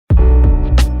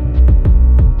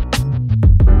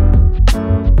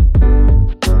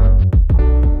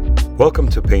Welcome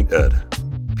to Paint Ed.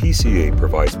 PCA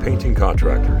provides painting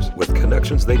contractors with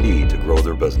connections they need to grow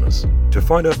their business. To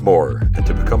find out more and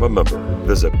to become a member,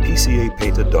 visit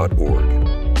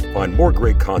pcapainted.org. Find more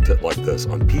great content like this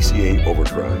on PCA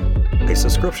Overdrive. A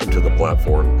subscription to the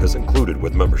platform is included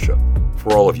with membership.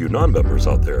 For all of you non-members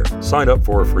out there, sign up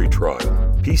for a free trial.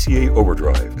 PCA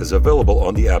Overdrive is available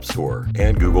on the App Store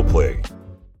and Google Play.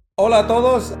 Hola a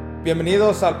todos,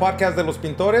 bienvenidos al podcast de los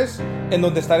pintores, en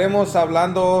donde estaremos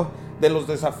hablando de los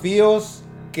desafíos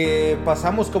que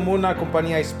pasamos como una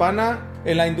compañía hispana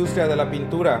en la industria de la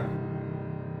pintura.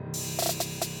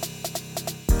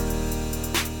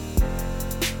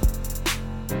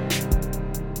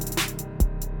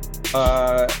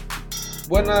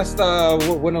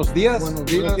 Buenos días. Buenos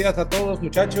días a todos,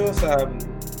 muchachos.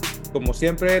 Como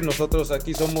siempre, nosotros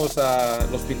aquí somos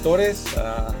los pintores.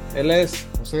 Él es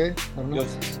José.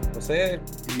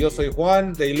 Yo soy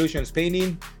Juan de Illusions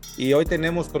Painting. Y hoy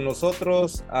tenemos con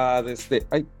nosotros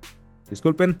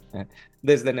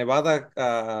desde Nevada,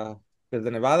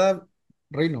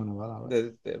 Reno, Nevada.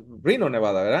 Reno,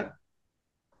 Nevada, ¿verdad?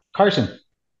 Carson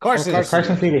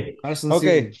City. Carson Ok,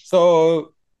 City.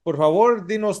 so, por favor,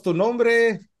 dinos tu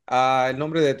nombre, el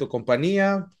nombre de tu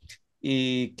compañía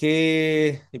y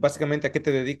básicamente a qué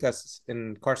te dedicas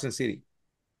en Carson City.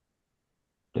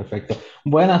 Perfecto.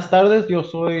 Buenas tardes, yo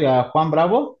soy Juan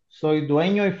Bravo, soy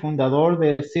dueño y fundador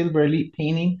de Silver Elite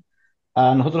Painting.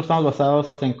 Nosotros estamos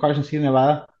basados en Carson City,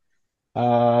 Nevada.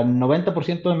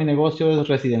 90% de mi negocio es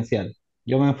residencial.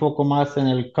 Yo me enfoco más en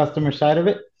el customer side of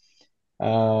it,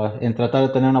 en tratar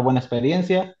de tener una buena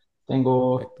experiencia.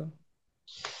 Tengo Perfecto.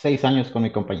 6 años con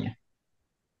mi compañía.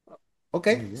 Ok,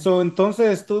 Muy bien. so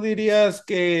entonces tú dirías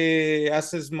que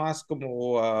haces más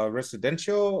como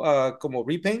residential, como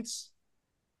repaints.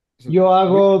 Yo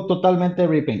hago totalmente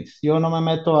repaints. Yo no me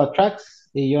meto a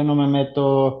tracks y yo no me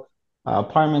meto a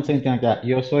apartments, anything like that.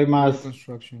 Yo soy más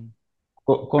Construction.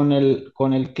 con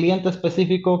el cliente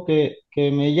específico que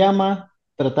me llama,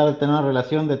 tratar de tener una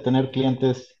relación de tener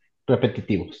clientes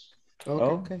repetitivos.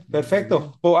 Ok,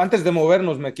 perfecto. Antes de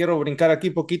movernos, me quiero brincar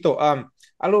aquí poquito.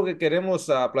 Algo que queremos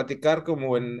platicar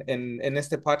como en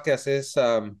este podcast es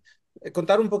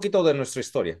contar un poquito de nuestra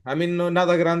historia. A mí no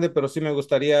nada grande, pero sí me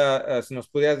gustaría si nos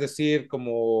pudieras decir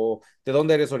como de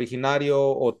dónde eres originario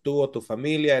o tú o tu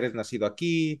familia, eres nacido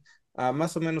aquí,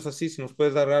 más o menos así, si nos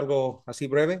puedes dar algo así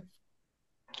breve.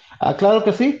 Claro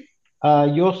que sí.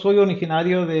 Yo soy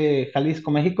originario de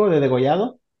Jalisco, México, de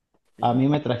Degollado. A mí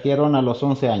me trajeron a los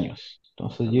 11 años.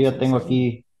 Entonces A yo los ya tengo 11 años.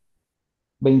 aquí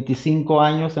 25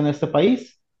 años en este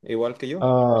país. Igual que yo.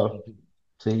 Ah,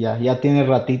 sí, ya tiene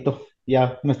ratito.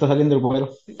 Ya me está saliendo el güero.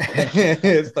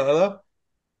 Es todo.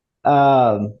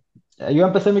 Ah, yo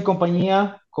empecé mi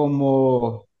compañía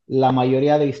como la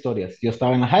mayoría de historias. Yo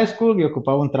estaba en la high school, yo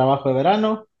ocupaba un trabajo de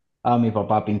verano, mi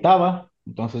papá pintaba,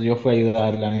 entonces yo fui a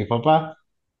ayudarle a mi papá.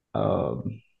 Ah,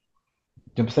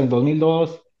 yo empecé en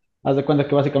 2002, haz de cuenta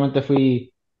que básicamente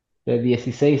fui de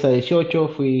 16 a 18,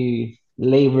 fui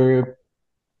labor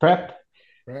prep,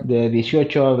 Prep. de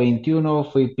 18 a 21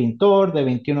 fui pintor, de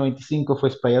 21 a 25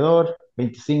 fui sprayador,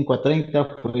 25 a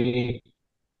 30 fui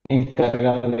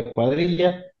encargado de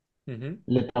cuadrilla. Ujú.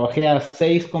 Le trabajé a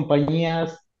 6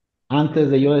 compañías antes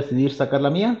de yo decidir sacar la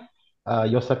mía.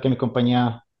 Yo saqué mi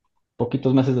compañía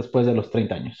poquitos meses después de los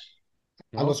 30 años.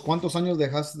 ¿A ¿No? los cuántos años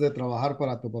dejaste de trabajar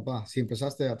para tu papá? Si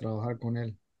empezaste a trabajar con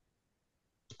él.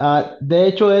 De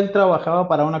hecho, él trabajaba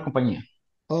para una compañía.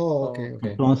 Oh, ok, Ok. ok.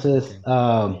 Entonces,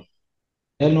 Ok.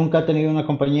 él nunca ha tenido una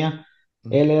compañía.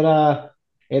 Mm, Él era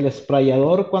el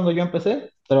sprayador cuando yo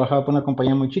empecé. Trabajaba para una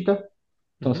compañía muy chica. Ujú.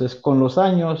 Entonces, con los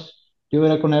años, yo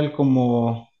era con él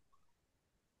como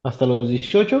hasta los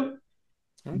 18.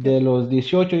 Ok. De los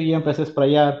 18 yo ya empecé a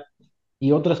sprayar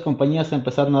y otras compañías se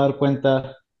empezaron a dar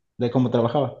cuenta de cómo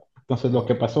trabajaba. Entonces lo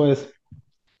que ok. pasó es,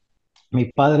 mi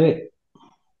padre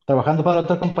trabajando para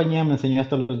otra compañía me enseñó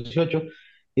hasta los 18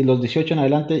 y los 18 en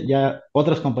adelante ya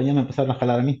otras compañías me empezaron a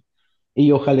jalar a mí y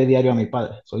yo jalé diario a mi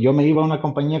padre. So, yo me iba a una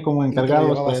compañía como Y te lo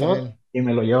encargado o llevabas a sprayador él. y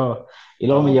me lo llevaba. Y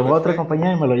luego me Oh, llevó a otra perfecto.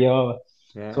 compañía y me lo llevaba.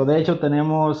 So, de Ya. hecho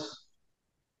tenemos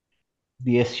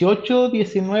 18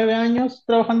 19 años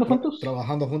trabajando juntos.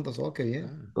 Trabajando juntos. Oh, qué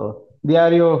bien. Ah.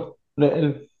 Diario,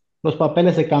 los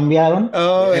papeles se cambiaron.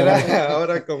 Oh, era Era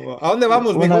ahora como, ¿a dónde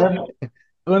vamos, una, mijo? ep-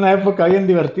 una época bien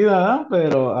divertida, ¿no?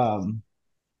 Pero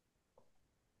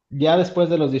ya después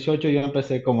de los 18 yo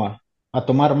empecé como a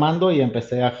tomar mando y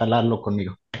empecé a jalarlo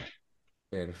conmigo.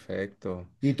 Perfecto.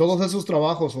 Y todos esos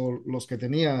trabajos o los que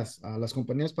tenías, a las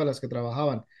compañías para las que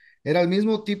trabajaban, ¿era el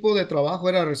mismo tipo de trabajo?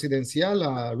 ¿Era residencial,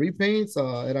 repaints,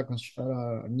 era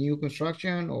new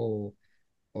construction o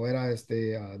o era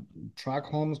track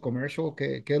homes, commercial?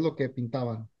 ¿Qué es lo que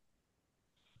pintaban?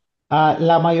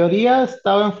 La mayoría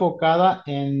estaba enfocada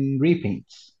en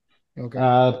repaints. Ok,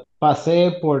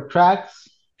 Pasé por tracks,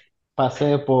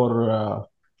 pasé por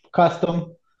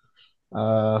custom,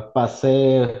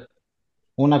 pasé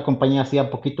una compañía hacía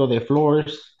poquito de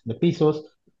floors, de pisos,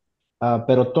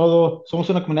 pero todo, somos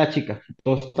una comunidad chica,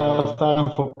 todo estaba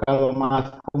enfocado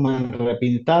más como en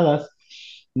repintadas,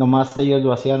 nomás ellos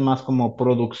lo hacían más como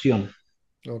producción.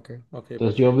 ok, Ok,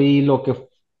 Entonces yo perfecto. vi lo que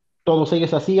todos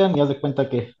ellos hacían y haz de cuenta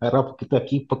que agarraba poquito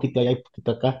aquí, poquito allá y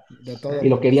poquito acá, de Sí. todo y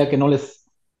lo que veía que producción. no les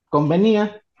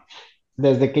convenía,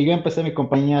 desde que yo empecé mi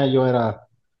compañía, yo era,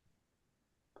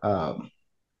 ah,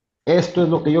 esto es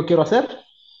lo que yo quiero hacer,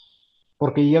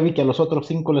 porque yo vi que a los otros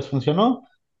cinco les funcionó.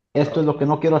 Esto es lo que Ok.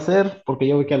 no quiero hacer, porque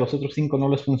yo vi que a los otros cinco no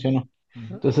les funcionó.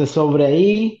 Ujú. Entonces, sobre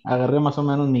ahí agarré más o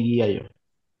menos mi guía yo.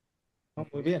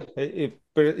 Muy bien.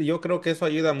 Pero yo creo que eso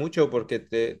ayuda mucho porque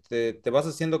te vas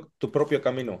haciendo tu propio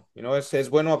camino. Es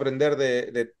bueno aprender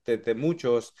de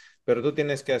muchos, pero tú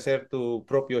tienes que hacer tu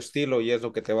propio estilo y es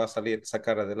lo que te va a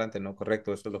sacar adelante, ¿no?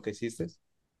 Correcto, eso es lo que hiciste.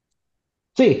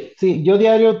 Sí, sí, yo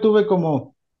diario tuve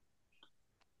como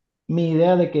mi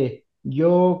idea de que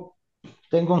yo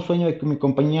tengo un sueño de que mi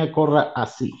compañía corra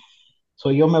así.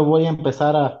 Yo me voy a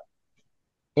empezar a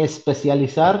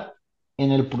especializar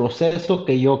en el proceso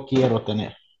que yo quiero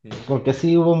tener. Ujú. Porque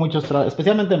sí hubo muchos trabajos,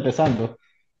 especialmente empezando,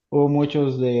 hubo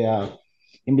muchos de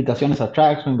invitaciones a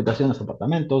tracks o invitaciones a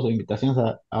apartamentos o invitaciones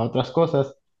a otras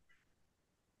cosas.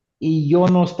 Y yo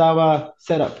no estaba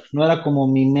setup, no era como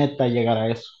mi meta llegar a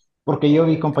eso. Porque yo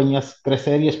vi Ok. compañías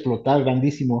crecer y explotar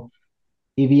grandísimo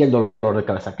y vi el dolor de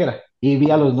cabeza que era. Y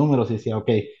vi a los números y decía, ok,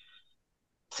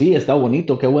 sí, está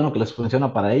bonito, qué bueno que les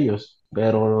funciona para ellos,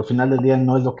 pero al final del día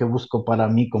no es lo que busco para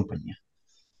mi compañía.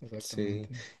 Sí,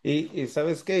 Exactamente. y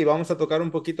 ¿sabes qué? Y vamos a tocar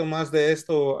un poquito más de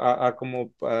esto a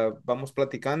como vamos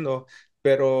platicando,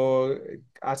 pero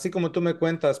así como tú me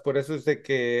cuentas, por eso es de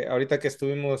que ahorita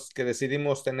que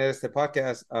decidimos tener este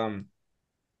podcast,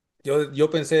 yo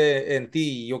pensé en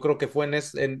ti, y yo creo que fue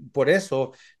por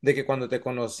eso de que cuando te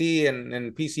conocí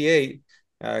en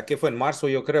PCA, que fue en marzo,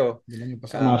 yo creo, Del año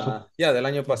pasado. Marzo. ya del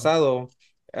año Ujú. pasado.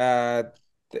 ah,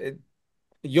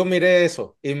 yo miré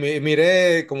eso y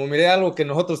miré algo que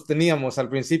nosotros teníamos al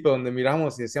principio, donde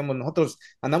miramos y decíamos, nosotros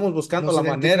andamos buscando Nos la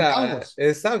manera, identificamos.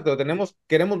 exacto,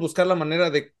 queremos buscar la manera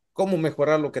de cómo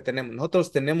mejorar lo que tenemos.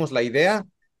 Nosotros tenemos la idea,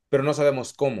 pero no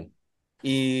sabemos cómo.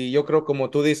 Y yo creo, como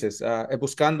tú dices,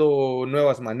 buscando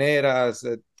nuevas maneras,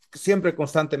 siempre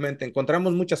constantemente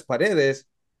encontramos muchas paredes,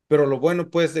 pero lo bueno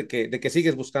pues de que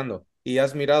sigues buscando y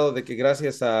has mirado de que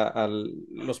gracias a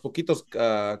los poquitos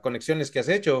conexiones que has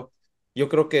hecho, yo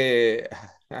creo que,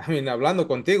 hablando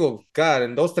contigo, cara,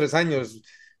 en 2, 3 años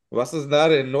vas a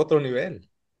estar en otro nivel.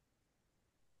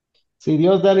 Si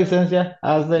Dios da licencia,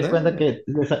 haz de cuenta No, que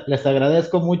les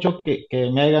agradezco mucho que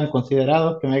me hayan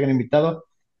considerado, que me hayan invitado.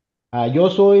 Yo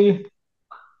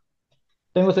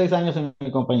tengo 6 años en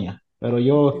mi compañía, pero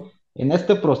yo ok. en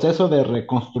este proceso de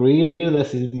reconstruir, de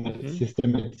Ujú.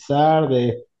 sistematizar,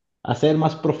 de hacer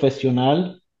más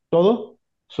profesional todo,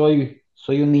 soy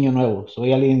un niño nuevo,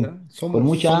 soy alguien ¿No? con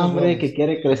mucha Somos hambre que nuevos.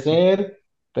 quiere Ujú. crecer,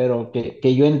 pero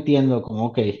que yo entiendo como,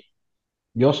 ok,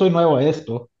 yo soy nuevo a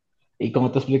esto, y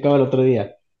como te explicaba el otro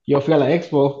día, yo fui a la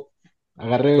expo,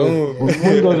 agarré ¿Cómo? un Yeah.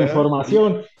 mundo de Y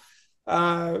información.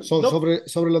 No.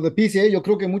 sobre lo de PCA, yo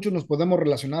creo que muchos nos podemos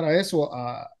relacionar a eso.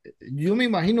 Yo me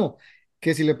imagino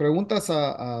que si le preguntas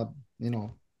you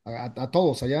know, a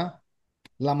todos allá,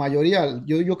 la mayoría,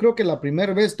 yo creo que la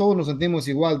primera vez todos nos sentimos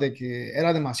igual, de que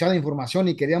era demasiada información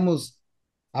y queríamos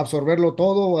absorberlo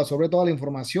todo, absorber toda la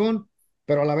información,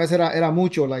 pero a la vez era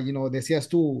mucho, decías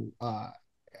tú,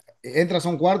 entras a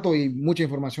un cuarto y mucha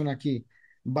información aquí,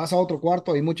 vas a otro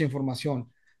cuarto y mucha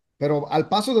información, pero al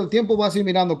paso del tiempo vas a ir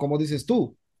mirando, como dices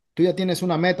tú ya tienes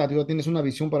una meta, tú ya tienes una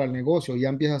visión para el negocio, ya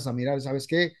empiezas a mirar, ¿sabes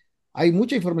qué? Hay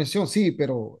mucha información, sí,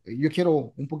 pero yo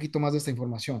quiero un poquito más de esta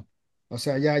información. O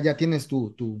sea, ya tienes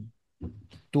tu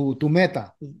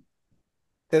meta.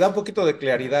 Te da un poquito de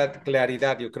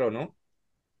claridad, yo creo, ¿no?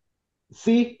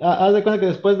 Sí, haz de cuenta que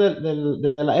después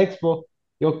de la expo,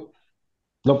 yo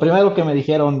lo primero que me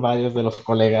dijeron varios de los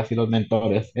colegas y los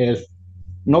mentores es,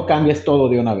 no cambies todo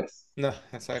de una vez. No,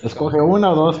 exacto. Escoge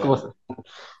una o dos cosas.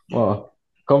 Oh,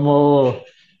 como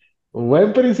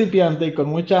buen principiante y con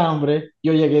mucha hambre,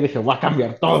 yo llegué y dije, voy a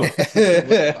cambiar todo.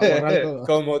 A borrar todo.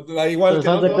 Como igual Entonces, que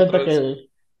haz de cuenta nosotros. que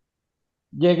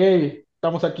llegué y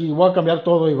estamos aquí, voy a cambiar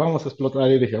todo y vamos a explotar.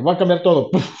 Y dije, voy a cambiar todo.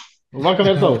 ¡Puf! Voy a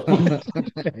cambiar todo. ¡Puf!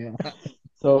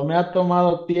 Me ha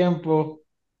tomado tiempo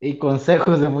y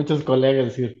consejos de muchos colegas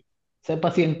decir, sé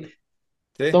paciente,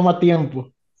 Sí. toma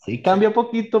tiempo. Sí Sí. cambia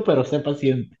poquito, pero sé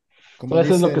paciente. Como So,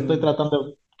 eso es lo que estoy dicen, tratando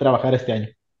de trabajar este año.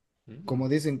 como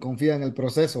dicen, confía en el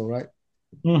proceso, right?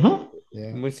 Ujú.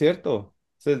 Yeah. Muy cierto.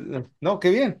 No, qué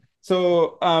bien.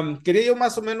 So, quería yo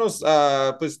más o menos,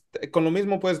 pues, con lo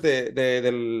mismo, pues,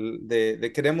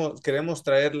 de queremos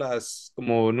traer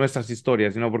como nuestras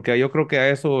historias, ¿no? Porque yo creo que a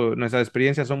eso nuestras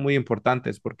experiencias son muy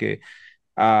importantes, porque,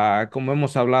 como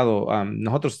hemos hablado,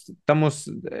 nosotros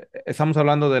estamos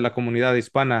hablando de la comunidad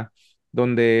hispana,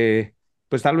 donde,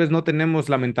 pues, tal vez no tenemos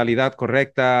la mentalidad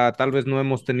correcta, tal vez no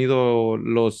hemos tenido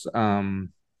los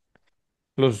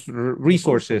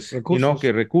Recursos, resources,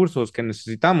 que recursos. recursos que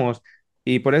necesitamos.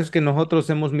 Y por eso es que nosotros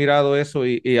hemos mirado eso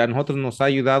y a nosotros nos ha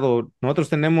ayudado. Nosotros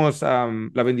tenemos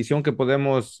la bendición que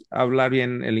podemos hablar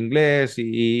bien el inglés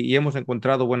y hemos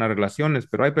encontrado buenas relaciones,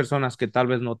 pero hay personas que tal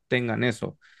vez no tengan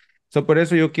eso. So, por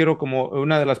eso yo quiero, como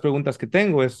una de las preguntas que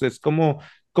tengo es ¿cómo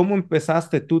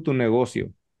empezaste tú tu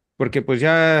negocio? Porque pues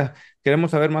ya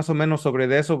queremos saber más o menos sobre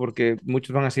de eso, porque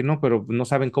muchos van a decir, no, pero no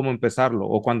saben cómo empezarlo,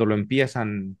 o cuando lo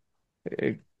empiezan,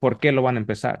 ¿por qué lo van a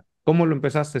empezar? ¿Cómo lo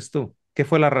empezaste tú? ¿Qué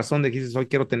fue la razón de que dices, hoy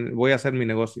voy a hacer mi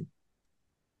negocio?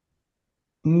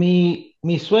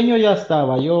 Mi sueño ya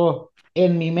estaba. Yo,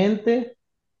 en mi mente,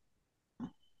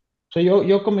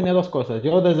 yo combiné dos cosas.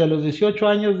 Yo desde los 18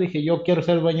 años dije, yo quiero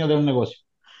ser dueño de un negocio.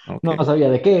 Ok, No sabía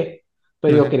de qué,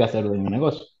 pero yo quería ser dueño de un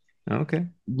negocio. ok.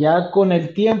 Ya con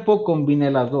el tiempo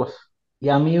combiné las dos. Y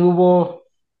a mí hubo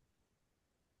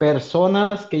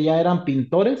personas que ya eran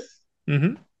pintores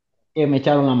Ujú. que me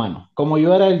echaron la mano. Como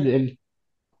yo era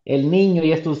el niño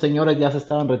y estos señores ya se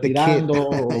estaban The kid. retirando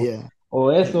Yeah.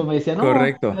 o eso, me decían, no,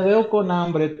 Correcto. te veo con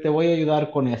hambre, te voy a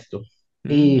ayudar con esto.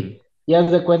 Mm, Y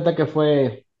haz de cuenta que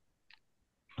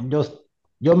yo,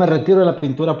 yo me retiro de la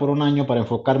pintura por un año para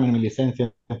enfocarme en mi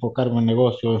licencia, enfocarme en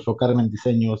negocio, enfocarme en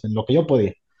diseños, en lo que yo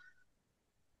podía.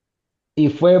 Y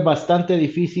fue bastante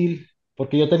difícil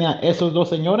porque yo tenía esos dos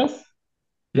señores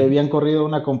que ujú. habían corrido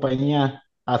una compañía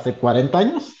hace 40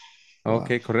 años. Wow.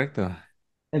 Ok, correcto.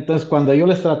 Entonces, cuando yo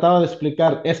les trataba de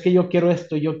explicar, es que yo quiero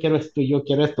esto, yo quiero esto, yo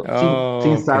quiero esto,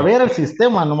 sin Ok, saber el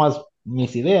sistema, nomás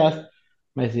mis ideas,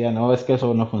 me decían, no, es que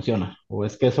eso no funciona, o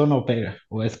es que eso no pega,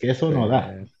 o es que eso no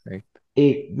da. perfecto.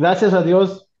 Y gracias a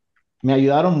Dios me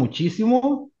ayudaron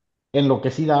muchísimo en lo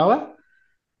que sí daba,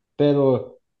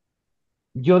 pero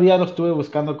yo diario estuve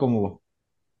buscando como,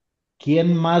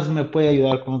 ¿quién más me puede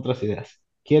ayudar con otras ideas?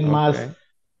 ¿Quién más Ok.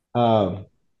 ah,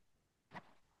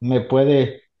 me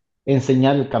puede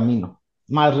enseñar el camino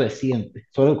más reciente?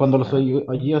 Solo cuando los Ah, oí,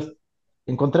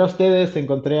 encontré a ustedes,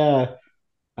 encontré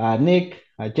a Nick,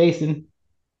 a Jason,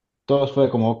 todos fue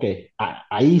como, ok,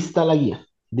 ahí está la guía.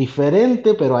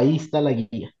 Diferente, pero ahí está la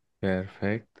guía.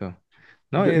 perfecto.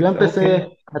 No, Yo ok.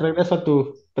 empecé, me regreso a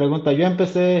tu pregunta, yo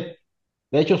empecé,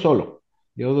 de hecho, solo.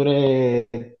 Yo duré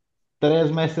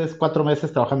 3 meses, 4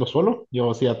 meses trabajando solo.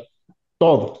 Yo hacía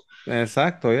todo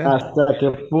Exacto, ya. hasta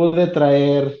que pude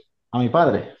traer a mi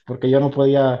padre, porque yo no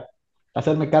podía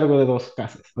hacerme cargo de dos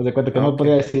casas. Me de cuenta que no Ok.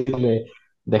 podía decirle,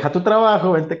 deja tu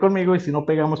trabajo, vente conmigo y si no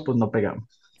pegamos, pues no pegamos.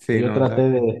 Sí, Yo no, traté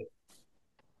exacto.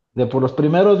 de por los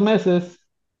primeros meses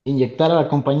inyectar a la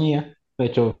compañía. De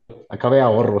hecho, acabé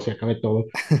ahorros y acabé todo,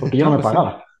 porque yo no No, me pues sí.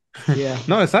 pagaba. Yeah.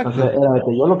 No, Entonces, exacto. era de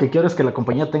que yo lo que quiero es que la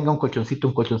compañía tenga un colchoncito,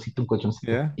 un colchoncito, un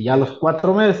colchoncito. Ya. Y ya a los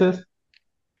 4 meses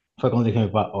fue cuando dije, a mi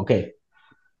papá, ok,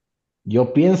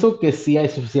 yo pienso que sí hay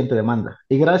suficiente demanda.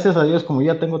 Y gracias a Dios, como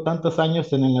ya tengo tantos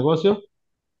años en el negocio,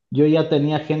 yo ya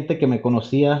tenía gente que me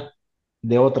conocía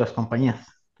de otras compañías.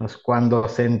 Entonces, cuando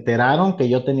se enteraron que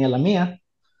yo tenía la mía,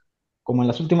 como en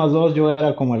las últimas dos, yo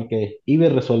era como el que iba y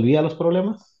resolvía los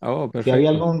problemas. Oh, Si había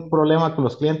perfecto. algún problema con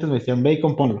los clientes, me decían, ve y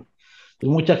compónlo. Y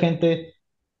mucha gente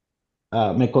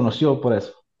me conoció por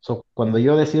eso. So, cuando Ya.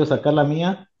 yo decido sacar la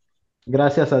mía,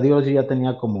 gracias a Dios yo ya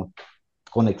tenía como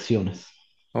conexiones.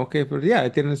 Ok, pues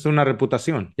ya tienes una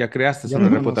reputación, ya creaste Ya una te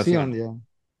Ujú. conocían, reputación. ya.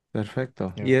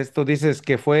 Perfecto. Yeah. Y esto dices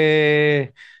que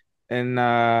fue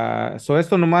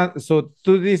esto nomás,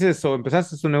 tú dices, o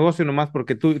empezaste su negocio nomás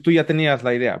porque tú ya tenías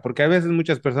la idea, porque a veces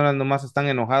muchas personas nomás están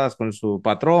enojadas con su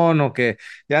patrón o que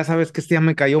ya sabes que este ya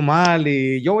me cayó mal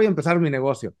y yo voy a empezar mi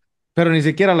negocio, pero ni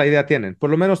siquiera la idea tienen. Por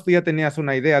lo menos tú ya tenías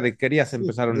una idea de que querías Sí,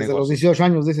 empezar un desde los negocio. 18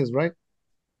 años dices, right?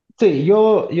 Sí,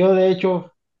 yo de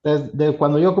hecho, desde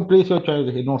cuando yo cumplí 18 años,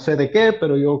 dije, no sé de qué,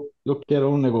 pero yo quiero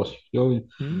un negocio.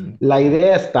 Mm. La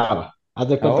idea estaba. Haz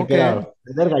de cuenta que Ok. era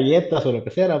vender galletas o lo que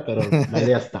sea, pero la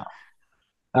idea estaba.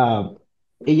 Ah,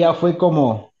 y ya fue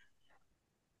como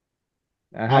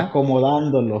Ajá.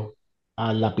 acomodándolo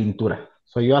a la pintura.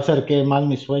 Yo acerqué más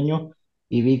mi sueño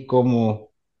y vi cómo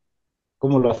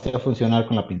lo hacía funcionar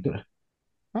con la pintura.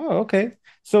 Oh, ok.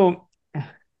 So,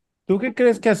 ¿tú qué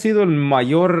crees que ha sido el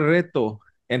mayor reto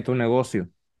en tu negocio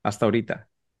hasta ahorita?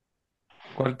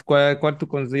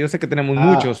 Yo sé que tenemos Ah,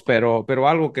 muchos, pero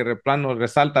algo que de plano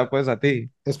resalta pues a ti.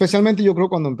 Especialmente yo creo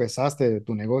cuando empezaste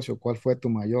tu negocio, ¿cuál fue tu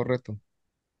mayor reto?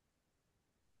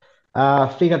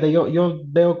 fíjate, yo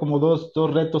veo como dos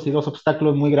retos y dos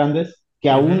obstáculos muy grandes que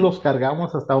aún Ujú, los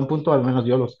cargamos hasta un punto, al menos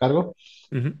yo los cargo.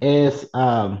 ujú, Es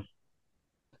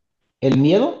el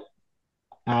miedo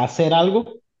a hacer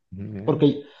algo, ujú.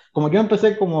 porque como yo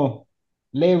empecé como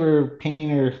labor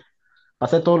painter,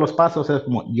 pasé todos los pasos, es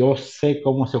como yo sé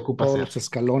cómo se ocupa Todos hacer. los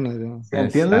escalones, ¿no? ¿Me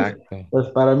entiendes? Exacto. Pues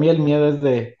para mí el miedo es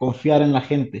de confiar en la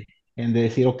gente, en de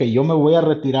decir, ok, yo me voy a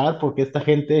retirar porque esta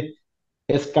gente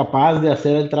es capaz de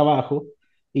hacer el trabajo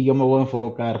y yo me voy a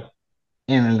enfocar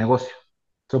en el negocio.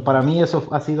 So, para mí eso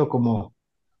ha sido como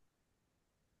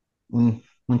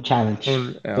un challenge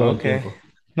todo el Ok. tiempo.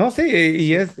 No, sí,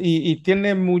 y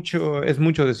tiene mucho, es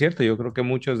mucho de cierto. Yo creo que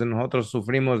muchos de nosotros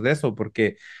sufrimos de eso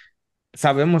porque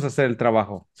sabemos hacer el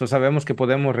trabajo, sabemos que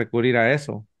podemos recurrir a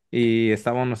eso. Y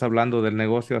estábamos hablando del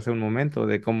negocio hace un momento,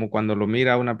 de cómo cuando lo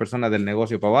mira una persona del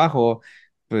negocio para abajo,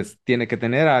 pues tiene que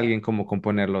tener a alguien como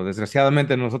componerlo.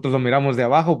 Desgraciadamente nosotros lo miramos de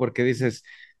abajo porque dices,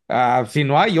 si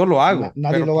no hay, yo lo hago,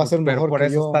 Nadie lo va a hacer pero mejor por que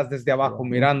eso yo. estás desde abajo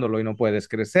mirándolo y no puedes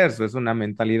crecer. Eso es una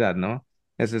mentalidad, ¿no?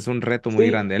 Ese es un reto muy Sí,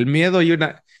 grande. El miedo y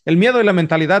la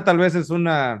mentalidad tal vez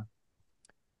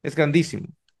es grandísimo.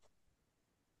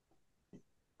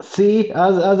 sí,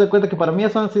 haz de cuenta que para mí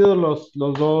esos han sido los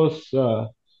dos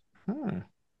Ah.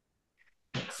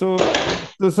 So,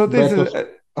 so dices, retos.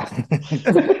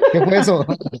 ¿Qué fue eso?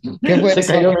 ¿Qué fue Se eso?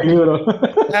 cayó mi libro.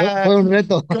 ah, Fue un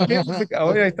reto.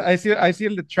 oye, ahí sí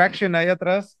el de traction ahí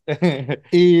atrás.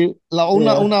 Y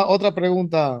Yeah. una otra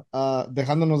pregunta,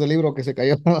 dejándonos del libro que se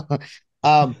cayó.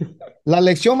 Ah, la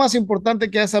lección más importante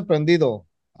que has aprendido,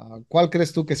 ¿cuál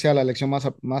crees tú que sea la lección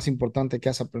más importante que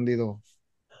has aprendido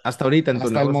Hasta ahorita en tu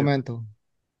hasta el negocio. momento?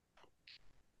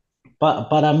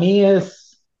 Para mí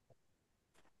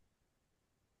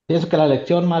pienso que la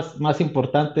lección más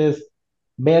importante es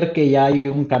ver que ya hay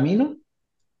un camino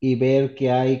y ver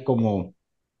que hay como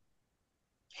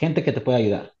gente que te puede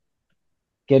ayudar,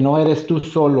 que no eres tú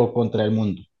solo contra el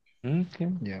mundo. Okay.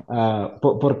 Ya.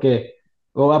 Porque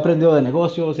he aprendido de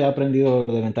negocios, he aprendido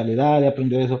de mentalidad, he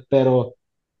aprendido de eso, pero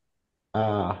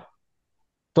ah,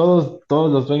 todos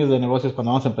los dueños de negocios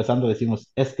cuando vamos empezando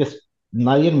decimos, es que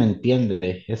nadie me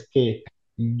entiende, es que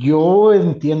yo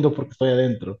entiendo porque estoy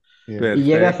adentro. Y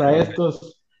llegas a Perfecto.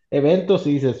 estos eventos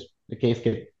y dices, que es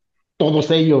que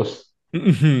todos ellos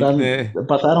Eh,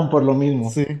 pasaron por lo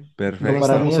mismo. Sí, no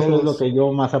Para perfecto. mí estamos eso es lo solos. que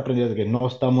yo más he aprendido, de que no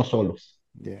estamos solos,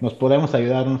 Ya, nos podemos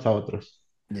ayudar unos a otros.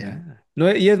 ya.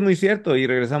 No, y es muy cierto, y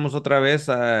regresamos otra vez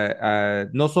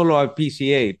no solo al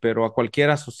PCA, pero a cualquier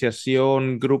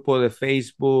asociación, grupo de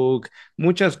Facebook,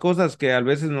 muchas cosas que a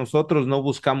veces nosotros no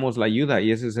buscamos la ayuda,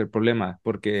 y ese es el problema,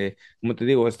 porque, como te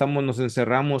digo, nos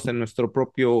encerramos en nuestro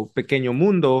propio pequeño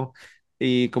mundo,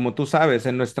 y como tú sabes,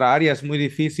 en nuestra área es muy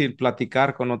difícil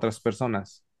platicar con otras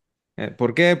personas.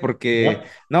 ¿Por qué? Porque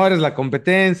Yep. no eres la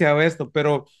competencia o esto,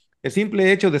 pero el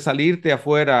simple hecho de salirte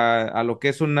afuera a lo que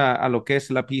es a lo que es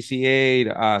la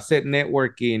PCA, a hacer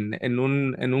networking en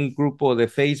un grupo de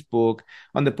Facebook,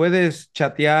 donde puedes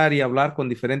chatear y hablar con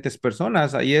diferentes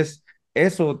personas,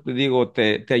 eso te digo,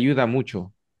 te ayuda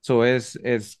mucho. Eso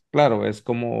claro, es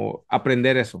como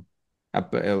aprender eso,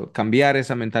 cambiar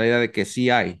esa mentalidad de que sí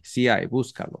hay,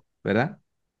 búscalo, ¿verdad?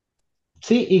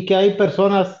 Sí, y que hay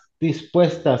personas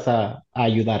dispuestas a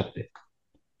ayudarte.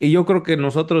 Y yo creo que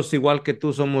nosotros, igual que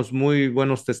tú, somos muy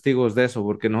buenos testigos de eso,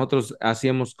 porque nosotros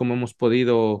hacíamos como hemos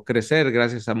podido crecer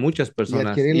gracias a muchas Y personas.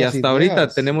 adquirir Y las hasta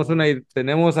ahorita ideas.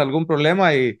 tenemos algún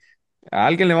problema y a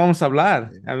alguien le vamos a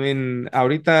hablar. I mean,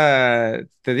 ahorita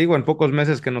te digo, en pocos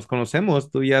meses que nos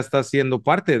conocemos, tú ya estás siendo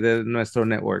parte de nuestro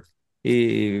network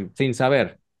y sin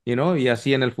saber, y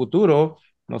así en el futuro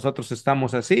nosotros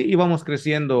estamos así y vamos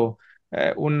creciendo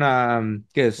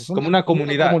 ¿qué Pues es? Como una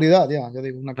una comunidad, comunidad, ya, ya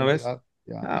digo, una ¿no ves? comunidad.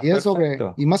 Ya. Ah, Y es sobre,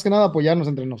 perfecto. y más que nada apoyarnos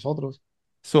entre nosotros.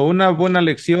 Una buena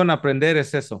lección a aprender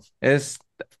es eso, es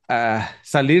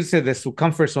salirse de su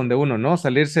comfort zone de uno, ¿no?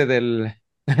 Salirse del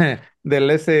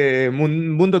ese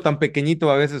mundo tan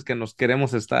pequeñito a veces que nos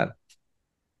queremos estar.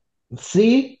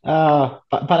 Sí,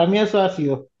 para mí eso ha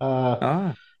sido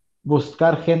Ah,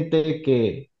 buscar gente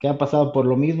que ha pasado por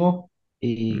lo mismo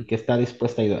mm. y que está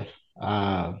dispuesta a ayudar,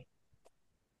 a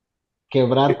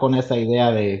quebrar con esa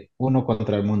idea de uno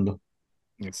contra el mundo.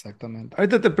 Exactamente.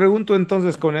 Ahorita te pregunto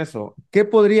entonces con eso, ¿qué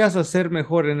podrías hacer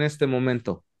mejor en este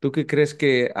momento? ¿Tú qué crees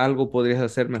que algo podrías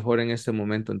hacer mejor en este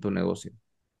momento en tu negocio?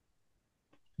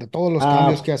 De todos los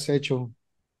cambios Ah, que has hecho.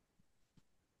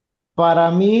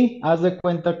 para mí, haz de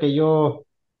cuenta que yo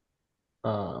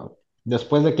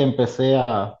después de que empecé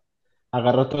a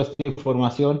agarrar toda esta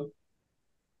información,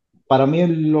 para mí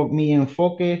mi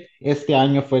enfoque este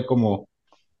año fue como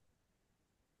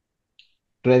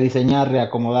rediseñar,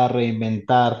 reacomodar,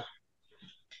 reinventar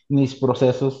mis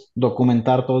procesos,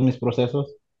 documentar todos mis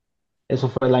procesos. Eso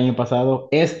fue el año pasado.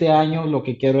 Este año lo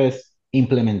que quiero es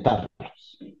implementarlos.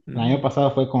 El año Mm,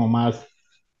 pasado fue como más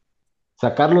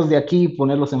sacarlos de aquí y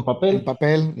ponerlos en En papel.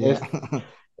 papel, ya. Es,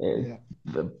 eh, Ya,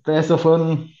 eso fue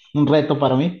un reto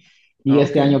para mí. Y ok,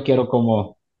 este año quiero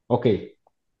como, ok,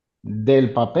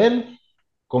 del papel,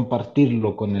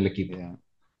 compartirlo con el equipo. ya,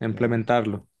 ya.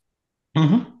 implementarlo.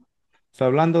 Ujú. So,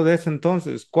 hablando de eso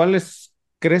entonces, ¿cuáles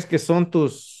crees que son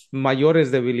tus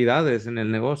mayores debilidades en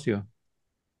el negocio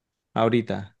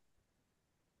ahorita?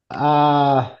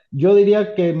 Yo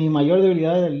diría que mi mayor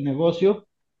debilidad del negocio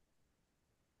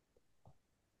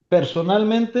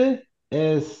personalmente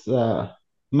es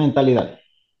mentalidad.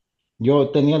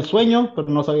 Yo tenía el sueño, pero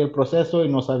no sabía el proceso y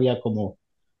no sabía cómo,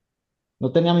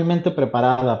 no tenía mi mente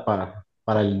preparada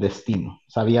para el destino.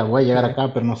 Sabía, voy a llegar Ok.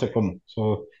 acá, pero no sé cómo.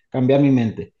 So, cambiar mi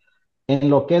mente. En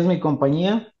lo que es mi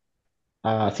compañía,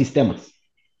 sistemas.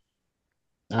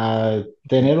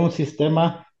 Tener un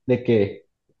sistema de que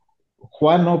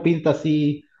Juan no pinta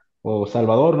así, o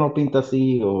Salvador no pinta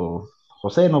así, o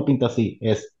José no pinta así.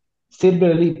 Es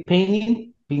Silver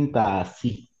Painting pinta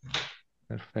así.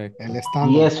 El Perfecto.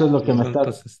 Y estándar. eso es lo que me Ya, está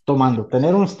Entonces, tomando.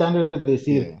 Tener un estándar de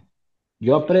decir, ya.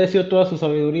 yo aprecio toda su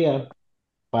sabiduría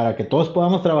para que todos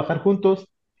podamos trabajar juntos.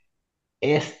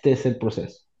 Este es el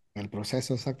proceso. El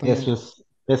proceso, exactamente.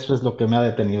 Eso es lo que me ha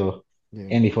detenido Ya,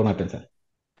 en mi forma de pensar.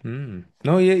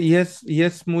 no, y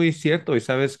es muy cierto. ¿Y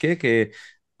sabes qué? Que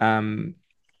am,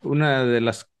 una de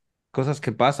las cosas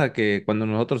que pasa que cuando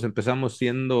nosotros empezamos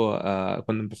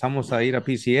cuando empezamos a ir a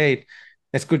PCA,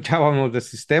 escuchábamos de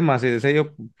sistemas y decía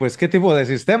yo, pues, ¿qué tipo de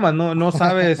sistemas?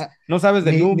 No sabes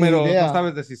de Ni números, no idea.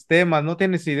 sabes de sistemas, no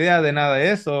tienes idea de nada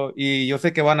de eso. Y yo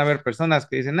sé que van a haber personas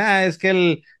que dicen, es que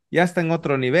él ya está en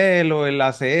otro nivel o él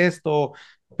hace esto,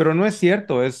 pero no es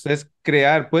cierto, es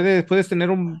crear. Puedes tener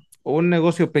un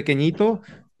negocio pequeñito,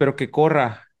 pero que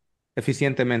corra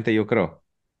eficientemente, yo creo.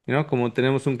 Como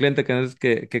tenemos un cliente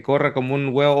que corra como un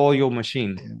well-oiled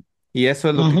machine. Ya. Y eso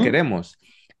es lo que Ujú. queremos.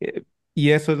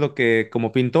 Y eso es lo que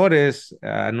como pintores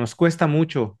nos cuesta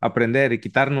mucho aprender y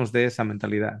quitarnos de esa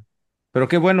mentalidad. Pero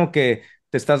qué bueno que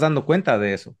te estás dando cuenta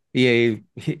de eso.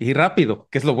 Y rápido,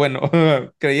 que es lo bueno,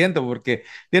 creyendo, porque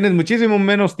tienes muchísimo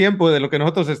menos tiempo de lo que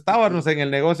nosotros estábamos en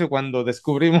el negocio cuando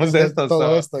descubrimos De esto.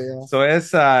 todo esto, ya.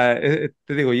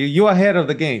 Te digo, you ahead of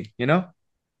the game, you know?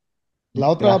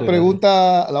 Gracias, gracias.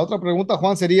 La otra pregunta,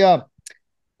 Juan, sería,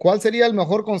 ¿cuál sería el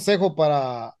mejor consejo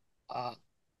para ah,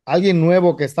 alguien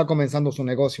nuevo que está comenzando su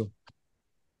negocio?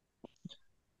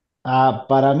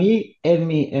 Para mí, en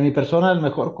mi persona, el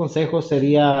mejor consejo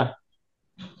sería,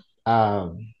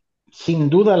 ah, sin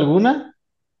duda alguna,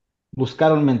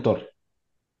 buscar un mentor.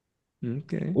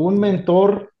 Okay, Un yeah,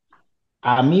 mentor,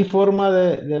 a mi forma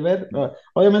de ver,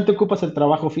 obviamente ocupas el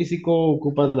trabajo físico,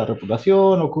 ocupas la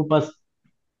reputación, ocupas,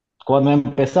 cuando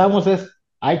empezamos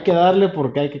hay que darle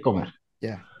porque hay que comer.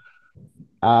 Ya.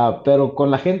 Pero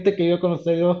con la gente que yo he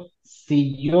conocido,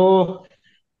 si yo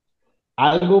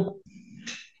algo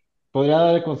podría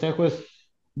dar el consejo es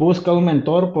busca un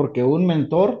mentor porque un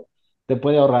mentor te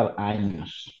puede ahorrar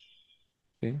años.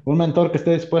 sí. Un mentor que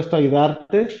esté dispuesto a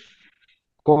ayudarte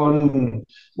con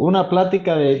una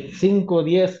plática de 5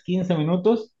 10 15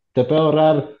 minutos, te puede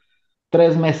ahorrar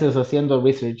 3 meses haciendo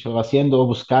research o haciendo,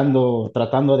 buscando,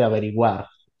 tratando de averiguar.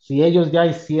 Si ellos ya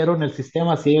hicieron el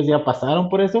sistema, si ellos ya pasaron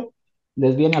por eso,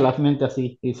 les viene a la mente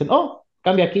así y dicen, oh,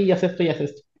 cambia aquí, ya es esto, ya es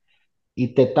esto. Y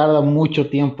te tarda mucho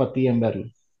tiempo a ti en verlo.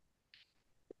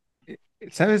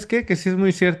 ¿Sabes qué? Que sí es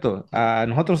muy cierto.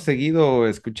 Nosotros seguido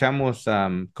escuchamos,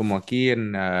 como aquí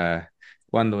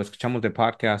cuando escuchamos de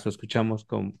podcast o escuchamos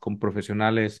con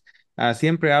profesionales,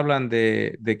 siempre hablan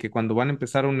de que cuando van a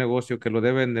empezar un negocio, que lo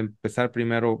deben de empezar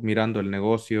primero mirando el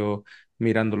negocio,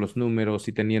 mirando los números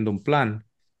y teniendo un plan.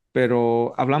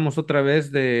 Pero hablamos otra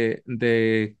vez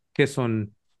de qué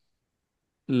son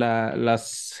la-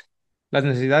 las, las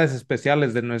necesidades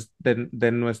especiales de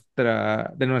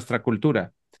nuestra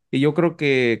cultura. Y yo creo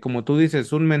que, como tú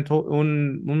dices, un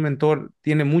mentor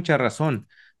tiene mucha razón,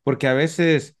 porque a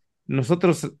veces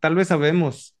nosotros tal vez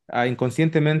sabemos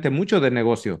inconscientemente mucho de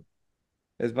negocio.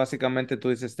 Es básicamente, tú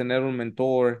dices, tener un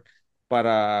mentor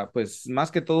para, pues,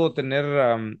 más que todo, tener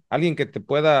alguien que te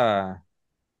pueda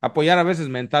apoyar a veces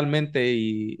mentalmente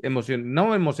y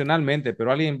no emocionalmente,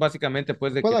 pero alguien básicamente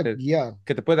pues Que pueda guiar.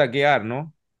 que te pueda guiar,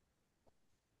 ¿no?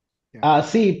 Ya.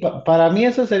 Sí, para mí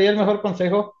eso sería el mejor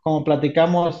consejo, como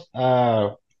platicamos,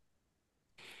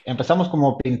 empezamos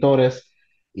como pintores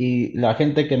y la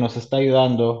gente que nos está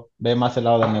ayudando ve más el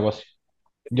lado del negocio.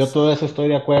 Yo todo eso estoy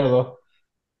de acuerdo.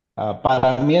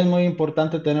 Para mí es muy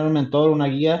importante tener un mentor, una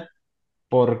guía,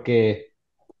 porque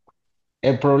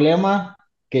el problema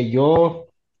que yo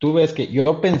tuve es que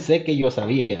yo pensé que yo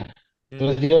sabía. Mm,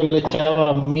 Entonces yo le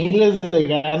echaba miles de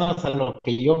ganas a lo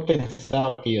que yo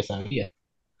pensaba que yo sabía.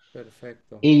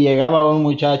 perfecto. Y llegaba un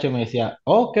muchacho y me decía,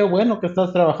 oh, qué bueno que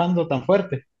estás trabajando tan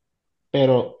fuerte,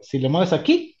 pero si le mueves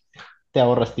aquí, te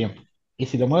ahorras tiempo. Y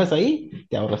si le mueves ahí,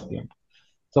 te ahorras tiempo.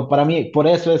 So, para mí, por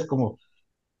eso es como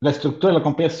la estructura de la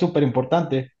compañía es súper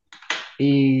importante.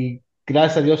 Y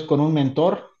gracias a Dios, con un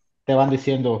mentor te van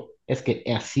diciendo, es que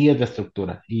así es la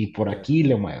estructura y por aquí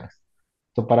le Perfecto. mueves.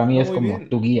 So, para mí No, es muy como bien.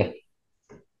 tu guía.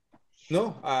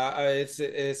 No, es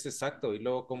exacto. Y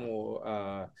luego como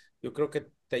yo creo que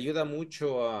te ayuda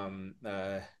mucho a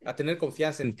tener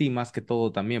confianza en ti más que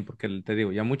todo también, porque te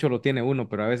digo, ya mucho lo tiene uno,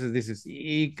 pero a veces dices,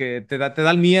 y que te da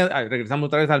el miedo, regresamos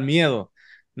otra vez al miedo.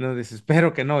 No, dices,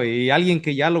 espero que no. Y alguien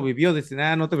que ya lo vivió dice,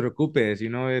 no te preocupes, y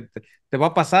no, te va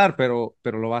a pasar, pero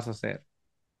lo vas a hacer.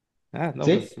 No,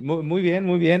 ¿Sí? pues muy bien,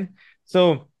 muy bien.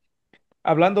 So,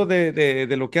 hablando de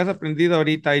lo que has aprendido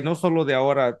ahorita y no solo de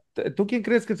ahora, ¿tú quién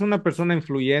crees que es una persona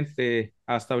influyente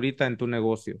hasta ahorita en tu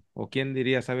negocio? ¿O quién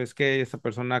diría, sabes qué, esa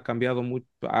persona ha cambiado mucho,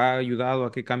 ha ayudado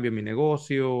a que cambie mi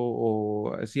negocio?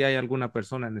 ¿O si hay alguna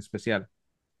persona en especial?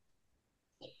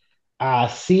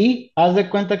 Así, haz de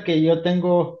cuenta que yo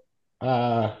tengo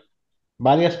ah,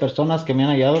 varias personas que me han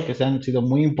ayudado, que se han sido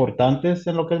muy importantes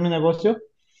en lo que es mi negocio,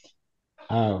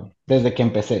 desde que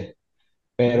empecé.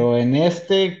 Ujú, Pero en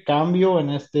este cambio,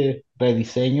 en este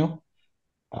rediseño,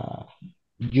 ah,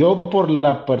 yo por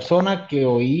la persona que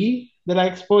oí de la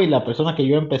expo y la persona que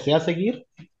yo empecé a seguir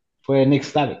fue Nick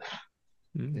Stavic.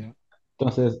 mm, Yeah.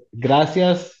 Entonces,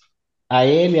 gracias a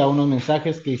él y a unos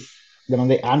mensajes que le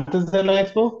mandé antes de la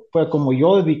expo, fue como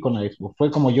yo di con la expo,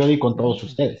 fue como yo di con todos mm.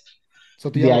 ustedes.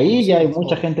 So, tú ya De lo ahí ya hay conocías,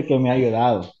 mucha o gente que me ha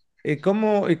ayudado. ¿Y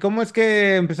cómo es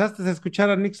que empezaste a escuchar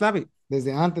a Nick Slavic?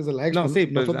 desde antes de la No, expo, sí,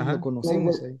 pues, nosotros lo ajá.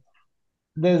 conocimos Desde, ahí.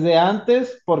 desde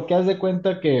antes, porque haz de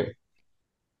cuenta que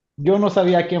yo no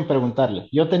sabía a quién preguntarle.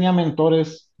 Yo tenía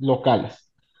mentores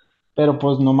locales, pero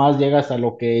pues nomás llegas a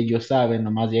lo que ellos saben,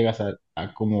 nomás llegas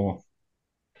a como...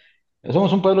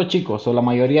 Somos un pueblo chico, so la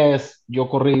mayoría es, yo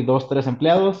corrí dos, tres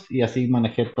empleados y así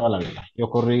manejé toda la vida. Yo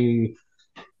corrí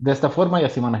de esta forma y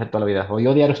así manejé toda la vida. O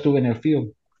yo diario estuve en el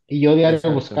field y yo diario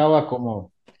Exacto. buscaba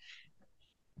como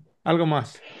Algo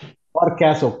más.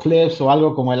 podcasts o clips o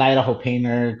algo como el Idaho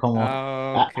Painter, como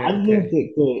Ah, ok, ok. alguien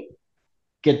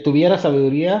que tuviera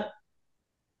sabiduría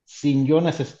sin yo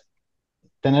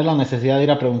tener la necesidad de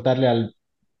ir a preguntarle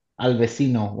al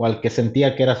vecino o al que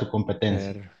sentía que era su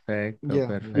competencia. Perfecto, Ya, Y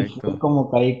fue perfecto. como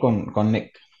caí con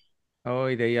Nick. Oh,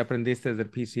 y de ahí aprendiste del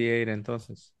PCA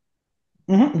entonces.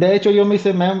 Ujú. De hecho, yo me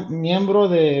hice miembro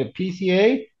de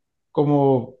PCA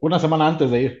como una semana antes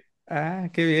de ir. Ah,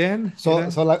 qué bien, So,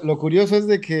 mira. so lo curioso es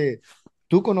de que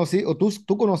tú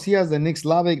conocías de Nick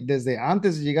Slavik desde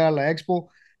antes de llegar a la expo.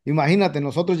 Imagínate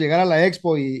nosotros llegar a la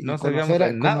expo y No sabíamos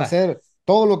de nada. conocer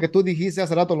todo lo que tú dijiste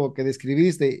hace rato, lo que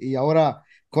describiste, y ahora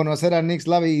conocer a Nick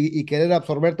Slavik y querer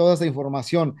absorber toda esa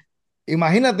información.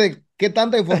 Imagínate qué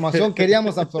tanta información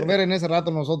queríamos absorber en ese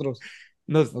rato nosotros,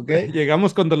 Nos ¿ok?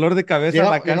 llegamos con dolor de cabeza a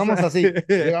la casa.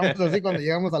 Llegamos así cuando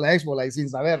llegamos a la expo, like, sin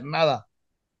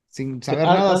Sí, saber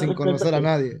nada, haz sin de cuenta conocer a que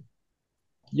nadie.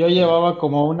 yo Yeah. llevaba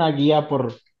como una guía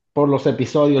por los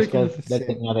episodios que Sí. le Sí.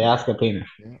 tenía de Ask a Painter.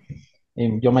 Yeah.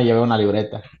 Y yo me llevé una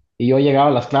libreta. Y yo llegaba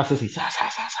a las clases y,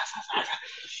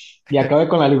 y acabé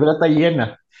con la libreta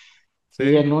llena. Y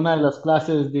Sí. en una de las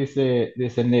clases dice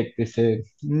Nick, dice,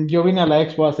 yo vine a la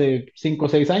expo hace 5 o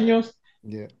 6 años,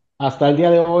 Yeah. hasta el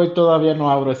día de hoy todavía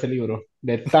no abro ese libro,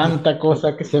 de tanta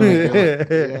cosa que se me quedó.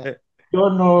 Yeah.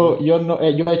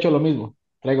 Yeah. Yo he hecho lo mismo.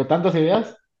 Traigo tantas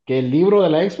ideas que el libro de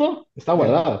la expo está Yeah.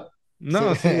 guardado. Sí.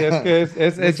 No, sí, es que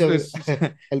Muchas,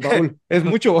 el baúl. es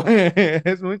mucho,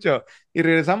 es mucho. Y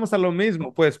regresamos a lo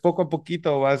mismo, pues poco a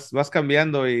poquito vas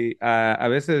cambiando y a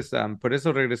veces por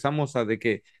eso regresamos a de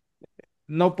que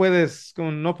no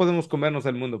podemos comernos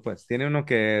el mundo, pues tiene uno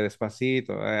que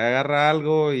despacito, agarra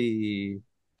algo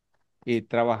y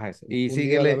trabaja eso. Y Un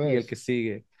día a la síguele y el que vez.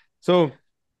 sigue. So,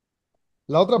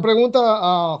 La otra pregunta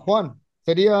a Juan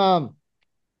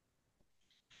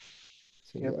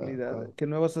 ¿qué sería, habilidad, qué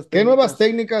nuevas ¿qué nuevas técnicas?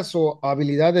 técnicas o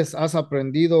habilidades has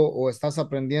aprendido o estás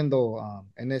aprendiendo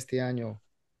en este año?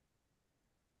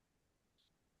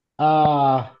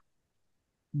 Ah,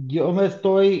 yo me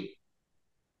estoy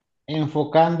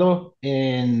enfocando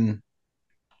en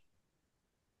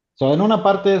una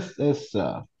parte es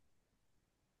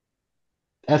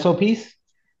SOPs,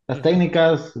 las Ujú.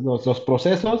 técnicas, los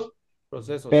procesos,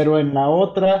 Procesos. pero en la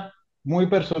otra, muy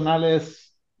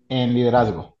personales en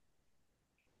liderazgo.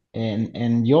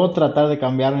 En yo tratar de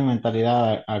cambiar mi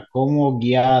mentalidad a cómo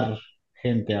guiar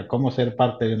gente, a cómo ser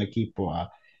parte de un equipo,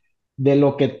 de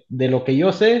lo que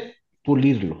yo sé,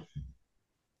 pulirlo.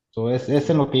 Es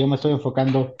en Excelente. lo que yo me estoy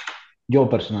enfocando yo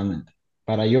personalmente,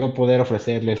 para yo poder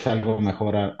ofrecerles algo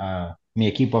mejor a mi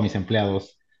equipo, a mis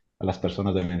empleados, a las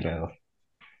personas de mi alrededor.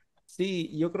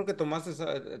 Sí, yo creo que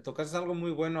tocaste algo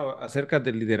muy bueno acerca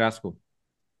del liderazgo.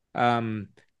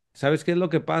 Am, ¿Sabes qué es lo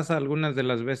que pasa? Algunas de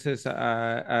las veces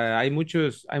hay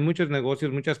muchos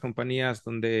negocios, muchas compañías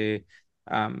donde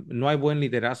no hay buen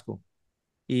liderazgo.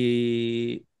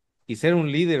 Y, y ser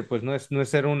un líder, pues no es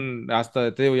ser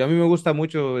hasta te digo, y a mí me gusta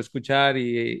mucho escuchar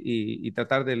y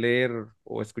tratar de leer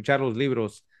o escuchar los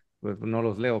libros, pues no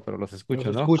los leo, pero los Pero se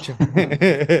escucho, ¿no? escucha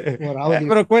por audio.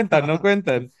 Pero cuentan, no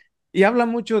cuentan. Y habla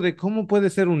mucho de cómo puede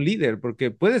ser un líder,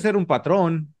 porque puede ser un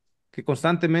patrón que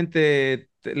constantemente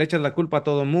le echas la culpa a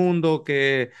todo el mundo,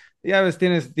 que ya ves,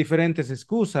 tienes diferentes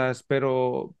excusas,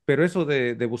 pero eso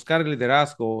de buscar el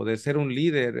liderazgo, de ser un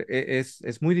líder,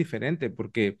 es muy diferente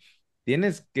porque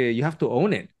you have to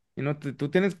own it. Tú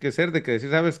tienes que ser de que decir,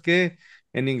 ¿sabes qué?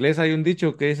 En inglés hay un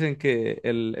dicho que dicen que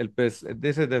el pez,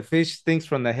 dice, the fish stinks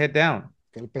from the head down.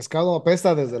 Que el pescado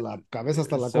apesta desde la cabeza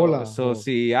hasta la cola.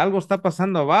 Si algo está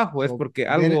pasando abajo es porque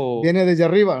algo. Viene desde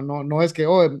arriba, no es que,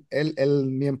 oh,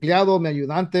 mi empleado, mi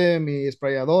ayudante, mi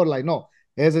sprayador, like, no,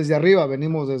 es desde arriba,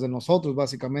 venimos desde nosotros,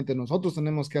 básicamente. Nosotros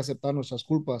tenemos que aceptar nuestras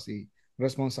culpas y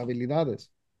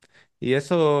responsabilidades. Y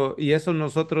eso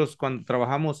nosotros cuando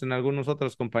trabajamos en algunas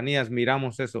otras compañías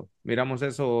miramos eso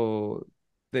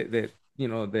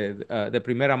de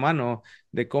primera mano,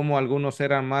 de cómo algunos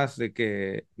eran más de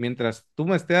que mientras tú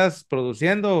me estés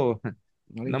produciendo,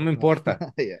 No le no me importa.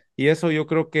 importa. Yeah. Y eso yo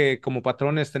creo que como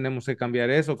patrones tenemos que cambiar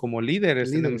eso, como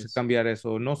líderes tenemos que Líderes, cambiar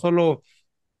eso, no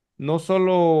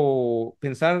solo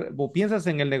pensar, o piensas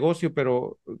en el negocio,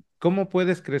 pero ¿cómo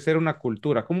puedes crecer una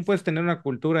cultura? ¿Cómo puedes tener una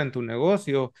cultura en tu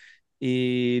negocio?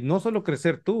 Y no solo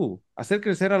crecer tú, hacer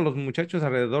crecer a los muchachos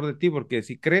alrededor de ti, porque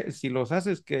si los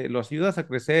haces, que los ayudas a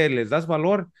crecer, les das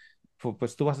valor,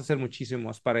 pues tú vas a hacer muchísimo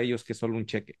más para ellos que solo un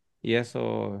cheque. Y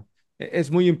eso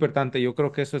es muy importante. Yo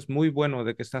creo que eso es muy bueno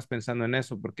de que estás pensando en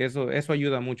eso, porque eso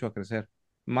ayuda mucho a crecer,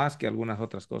 más que algunas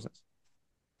otras cosas.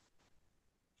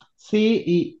 Sí,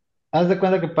 y haz de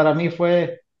cuenta que para mí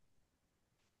fue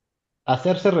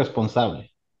hacerse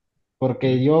responsable, porque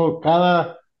Ujú.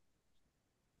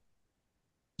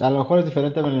 a lo mejor es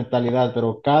diferente mi mentalidad,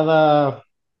 pero cada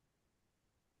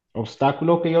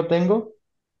obstáculo que yo tengo,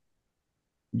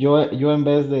 yo en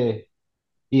vez de,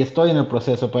 y estoy en el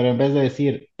proceso, pero en vez de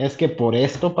decir, es que por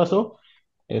esto pasó,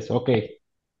 ok,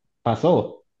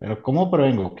 pasó, pero ¿cómo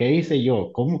prevengo? ¿Qué hice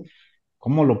yo?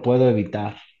 ¿Cómo lo puedo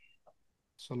evitar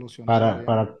solucionarlo ya.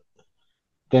 para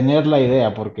tener la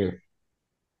idea? Porque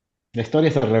la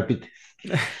historia se repite.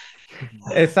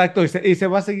 Exacto, y se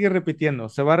va a seguir repitiendo,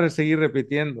 se va a seguir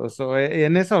repitiendo.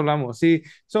 En eso hablamos, sí.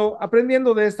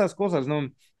 Aprendiendo de estas cosas, ¿no?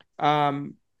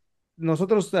 Am,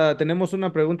 Nosotros tenemos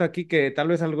una pregunta aquí que tal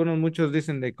vez muchos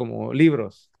dicen de como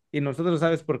libros. Y nosotros,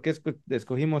 ¿sabes por qué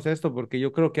escogimos esto? Porque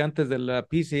yo creo que antes de la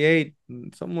PCA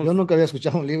Yo nunca había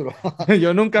escuchado un libro.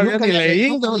 yo nunca había Nunca ni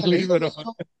nunca leído un había leído un libro.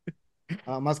 libro.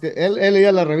 Más que él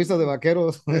leía las revistas de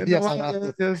vaqueros, ya Nomás,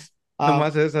 sabrás. Ah,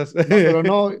 nomás esas. no, pero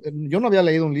no, yo no había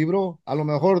leído un libro. A lo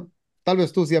mejor, tal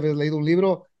vez tú sí habías leído un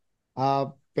libro,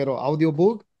 pero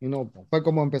audiobook, fue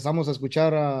como empezamos a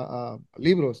escuchar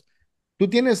libros. ¿Tú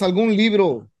tienes algún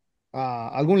libro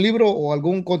o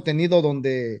algún contenido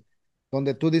donde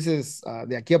tú dices,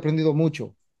 de aquí he aprendido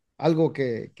mucho? Algo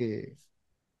que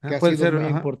ha Puede sido ser, muy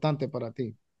ajá. importante para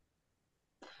ti.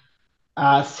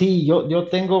 Sí, yo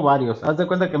tengo varios. Haz de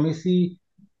cuenta que a mí sí,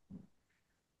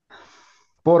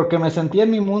 porque me sentía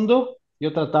en mi mundo,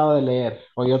 yo trataba de leer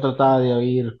o yo trataba de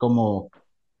oír como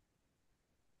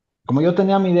yo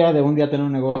tenía mi idea de un día tener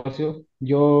un negocio,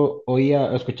 yo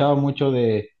escuchaba mucho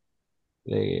de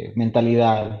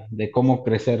mentalidad, de cómo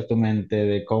crecer tu mente,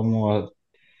 de cómo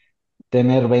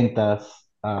tener ventas,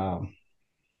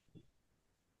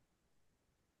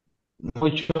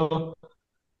 mucho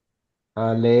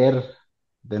a leer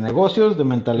de negocios, de Ujú.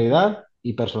 mentalidad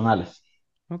y personales.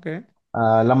 Ok,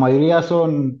 La mayoría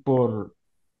son por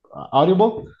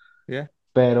Audible, ya.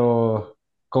 pero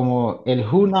como el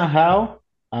Who Not How,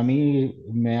 a mí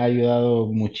me ha ayudado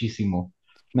muchísimo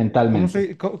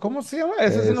mentalmente. ¿Cómo se llama?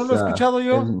 Ese sí no Es lo he escuchado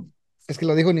yo. Es que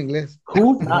lo dijo en inglés.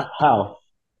 Who Not How.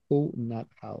 Who, not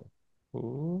how.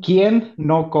 Uh, ¿Quién,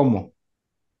 no cómo?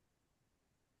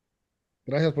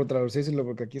 Gracias por traducírselo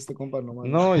porque aquí este compa nomás.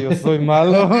 No, yo soy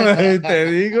malo, te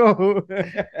digo.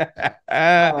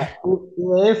 Y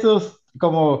de esos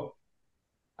como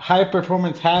High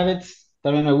Performance Habits,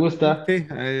 también me gusta. Sí,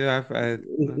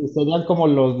 Y serían como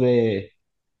los de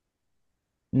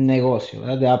negocio,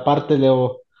 ¿verdad? De aparte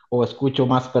leo o escucho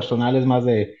más personales, más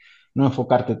de no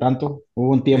enfocarte tanto.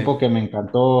 Hubo un sí. tiempo que me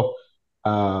encantó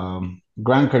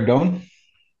Grant Cardone,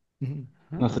 Ujú.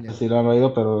 no sé Ya. si lo han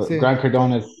oído, pero Sí, Grant sí,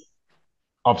 Cardone es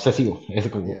obsesivo, es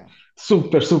como ya.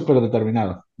 súper, súper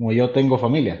determinado. Como yo tengo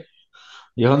familia,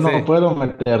 yo no Sí, puedo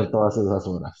meter todas esas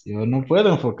horas, yo no puedo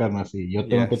enfocarme así, yo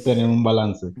tengo que tener yes. un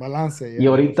balance. Balance, Y ya.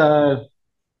 ahorita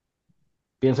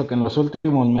pienso que en los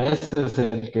últimos meses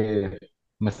el que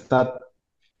me está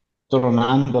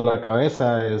tronando la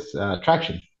cabeza es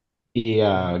Traction y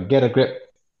Ujú. Get a Grip.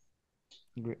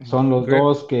 Son los Great.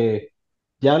 dos que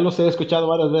ya los he escuchado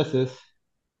varias veces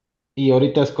y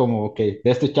ahorita es como, ok, de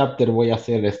este chapter voy a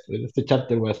hacer esto, de este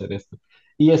chapter voy a hacer esto.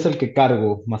 Y es el que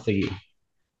cargo más seguido.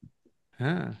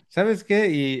 ¿Sabes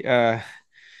qué?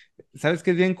 ¿Sabes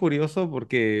qué es bien curioso?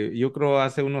 Porque yo creo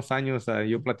hace unos años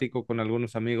yo platico con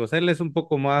algunos amigos. Él es un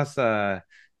poco más,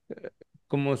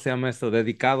 ¿cómo se llama esto?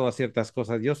 Dedicado a ciertas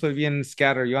cosas. Yo soy bien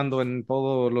scatter, yo ando en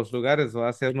todos los lugares. O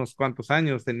hace unos cuantos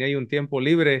años tenía yo un tiempo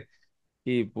libre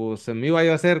y pues me iba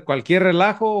yo a hacer cualquier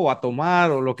relajo o a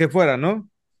tomar o lo que fuera, ¿no?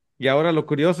 Y ahora lo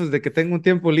curioso es de que tengo un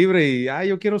tiempo libre y,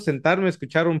 yo quiero sentarme a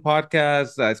escuchar un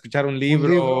podcast, a escuchar un Un libro,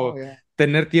 libro, ya.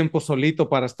 tener tiempo solito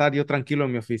para estar yo tranquilo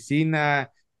en mi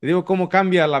oficina. Y digo, cómo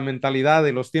cambia la mentalidad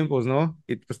de los tiempos, ¿no?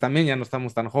 Y pues también ya no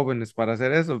estamos tan jóvenes para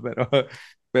hacer eso,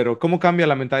 pero cómo cambia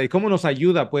la mentalidad y cómo nos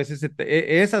ayuda, pues,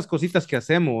 esas cositas que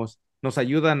hacemos nos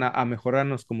ayudan a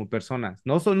mejorarnos como personas.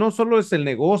 No, no solo es el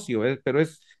negocio, pero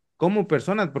es como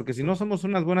personas, porque si no somos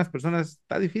unas buenas personas,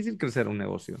 está difícil crecer un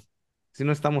negocio, si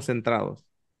no estamos centrados.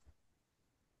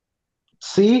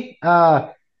 Sí,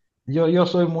 yo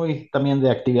soy muy también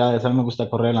de actividades, a mí me gusta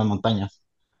correr en las montañas,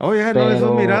 Oye, no, eso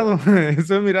he pero mirado,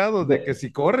 eso he mirado, de que de-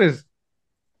 si corres.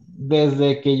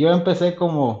 desde que yo empecé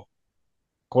como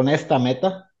con esta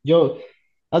meta,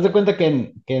 haz de cuenta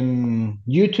que en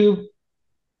YouTube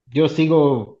yo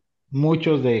sigo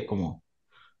muchos de como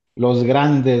los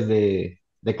grandes de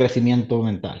crecimiento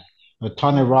mental.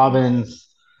 Tony Ok.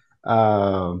 Robbins,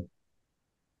 ah,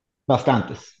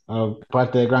 bastantes.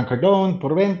 Parte de Grant Cardone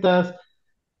por ventas,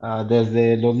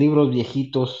 desde los libros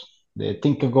viejitos de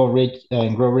Think and Grow Rich,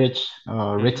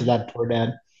 Rich Ujú. Dad Poor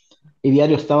Dad. Y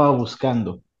diario estaba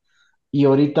buscando. Y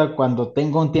ahorita cuando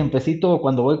tengo un tiempecito o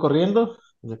cuando voy corriendo,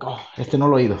 digo, "Oh, este no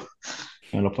lo he oído,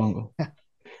 me lo pongo.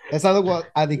 Es algo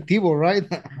adictivo, right?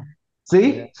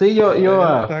 Ya. Sí, sí, yo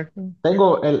Exacto.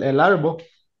 tengo el árbol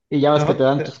y ya ves que te No,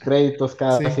 dan tus créditos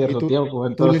cada Sí, y cierto tiempo,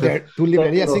 entonces tu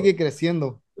librería tengo, sigue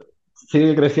creciendo.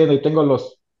 sigue creciendo y tengo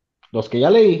los que ya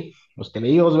leí, los que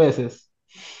leí 2 veces,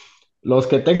 los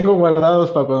que tengo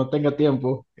guardados para cuando tenga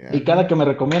tiempo y Ya. cada ujú. que me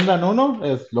recomiendan uno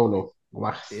es lo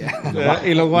bajas Ya. y lo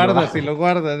Y lo bajas y lo guardas, y bajas. lo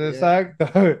guardas, Ya. exacto.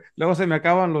 Luego se me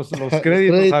acaban los Los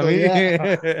créditos a créditos, mí. ya.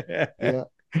 Ya.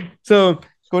 So,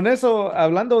 con eso,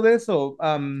 hablando de eso,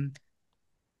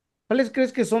 ¿cuáles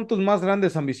crees que son tus más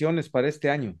grandes ambiciones para este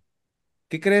año?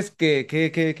 ¿Qué crees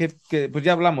pues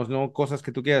ya hablamos, ¿no? Cosas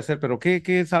que tú quieras hacer, pero ¿qué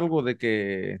es algo de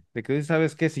que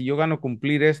sabes que si yo gano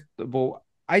cumplir esto,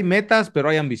 hay metas, pero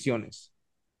hay ambiciones?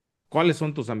 ¿Cuáles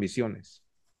son tus ambiciones?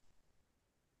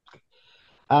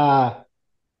 Ah,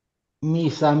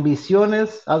 mis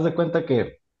ambiciones, haz de cuenta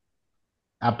que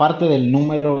aparte del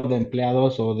número de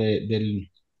empleados o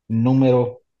del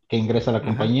número que ingresa a la Ajá,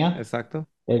 compañía, exacto.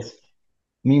 es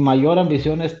mi mayor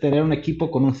ambición es tener un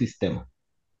equipo con un sistema.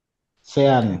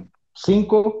 Ok. Sean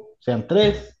 5, sean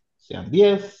 3, sean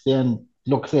 10, sean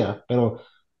lo que sea. Pero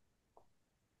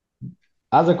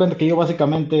haz de cuenta que yo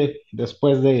básicamente,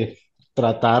 después de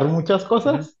tratar muchas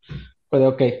Ujú. cosas, pues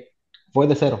ok, fue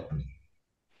de cero.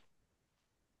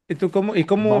 ¿Y tú y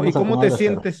Vamos a cómo te tomar de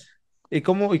cero. sientes? ¿Y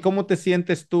cómo te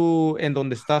sientes tú en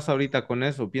donde estás ahorita con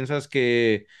eso? ¿Piensas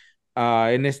que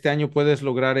en este año puedes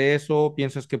lograr eso?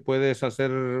 ¿Piensas que puedes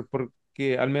hacer,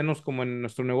 porque al menos como en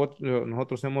nuestro negocio,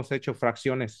 nosotros hemos hecho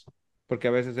fracciones, porque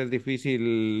a veces es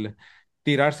difícil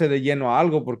tirarse de lleno a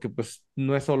algo, porque pues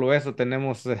no es solo eso,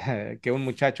 tenemos que un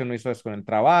muchacho no hizo eso en el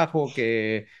trabajo,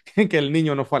 que el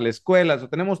niño no fue a la escuela,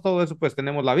 tenemos todo eso, pues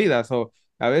tenemos la vida,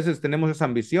 a veces tenemos esa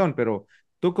ambición, pero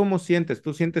 ¿tú cómo sientes?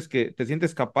 ¿Tú sientes que te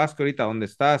sientes capaz que ahorita donde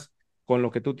estás, con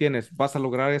lo que tú tienes, vas a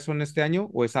lograr eso en este año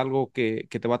o es algo que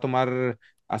te va a tomar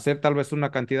hacer tal vez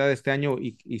una cantidad de este año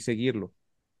y seguirlo?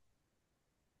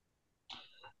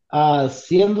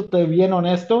 Siéndote bien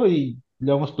honesto, y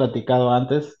lo hemos platicado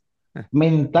antes, Eh,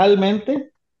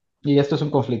 mentalmente. y esto es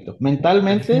un conflicto.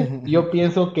 Mentalmente, yo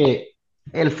pienso que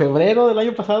el febrero del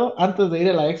año pasado, antes de ir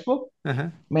a la expo,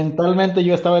 Ajá. mentalmente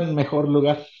yo estaba en mejor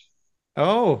lugar,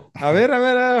 Oh, a ver,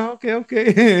 ok, ok.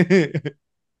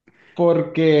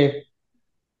 porque,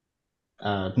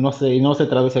 no sé, y no se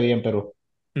traduce bien, pero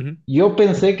Ujú. yo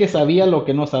pensé que sabía lo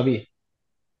que no sabía.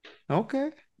 Ok.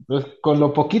 Entonces, con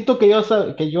lo poquito que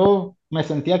que yo me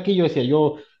sentía aquí, yo decía,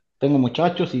 yo tengo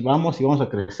muchachos y vamos a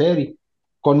crecer y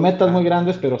con metas Ah, muy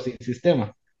grandes, pero sin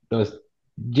sistema. Entonces,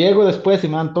 llego después y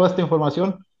me dan toda esta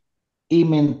información y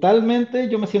mentalmente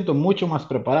yo me siento mucho más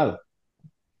preparado,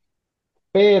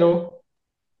 pero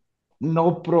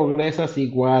no progresas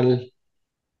igual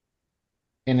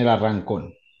en el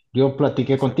arrancón. Yo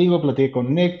platiqué exacto. contigo, platiqué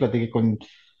con Nick, platiqué con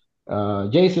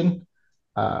Jason,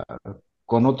 ah,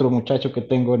 con otro muchacho que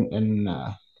tengo en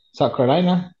South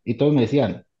Carolina, y todos me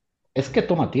decían, es que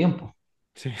toma tiempo.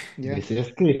 Sí. Ya. Dice,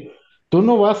 es que tú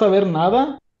no vas a ver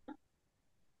nada,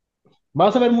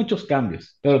 vas a ver muchos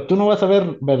cambios, pero tú no vas a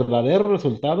ver verdaderos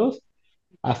resultados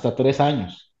hasta 3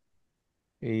 años.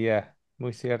 Y ya,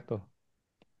 muy cierto.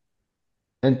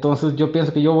 Entonces yo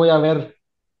pienso que yo voy a ver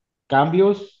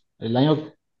cambios. El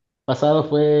año pasado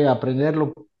fue aprender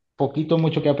lo poquito,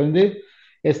 mucho que aprendí.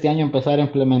 Este año empezar a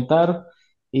implementar,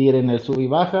 ir en el sub y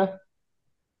baja.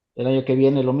 El año que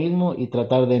viene lo mismo y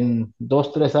tratar de en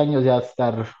 2, 3 años ya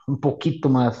estar un poquito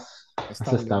más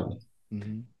Estable. estable.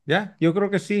 Ujú. Ya, yo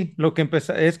creo que sí. Lo que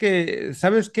empezó es que,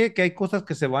 ¿sabes qué? Que hay cosas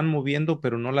que se van moviendo,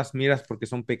 pero no las miras porque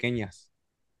son pequeñas.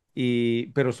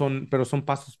 Pero son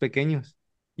pasos pequeños.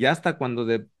 Y hasta cuando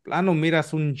de plano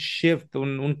miras un shift,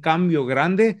 un cambio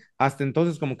grande, hasta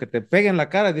entonces como que te pega en la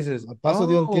cara y dices, Al paso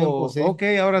de un tiempo, oh, sí. ok,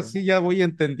 ahora sí ya voy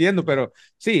entendiendo, pero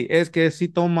sí, es que sí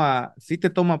te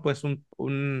toma pues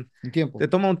Un tiempo. te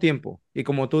toma un tiempo. Y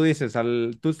como tú dices,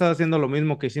 tú estás haciendo lo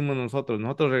mismo que hicimos nosotros.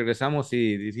 Nosotros regresamos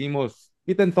y dijimos,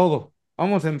 quiten todo,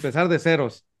 vamos a empezar de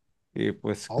ceros. Y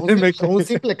pues A un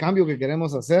simple cambio que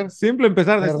queremos hacer. simple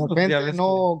empezar de De ceros, ya repente, ves que...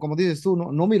 no, como dices tú,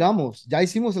 no miramos. Ya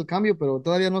hicimos el cambio, pero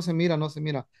todavía no se mira, no se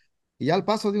mira. Y ya al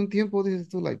paso de un tiempo dices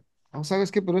tú, like, no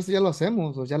sabes qué, pero esto ya lo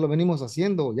hacemos, o ya lo venimos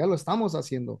haciendo, ya lo estamos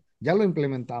haciendo, ya lo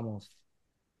implementamos.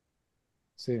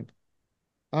 Sí.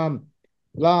 Am,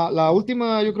 la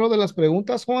última, yo creo, de las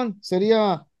preguntas, Juan,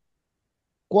 sería,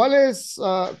 ¿cuáles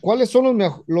son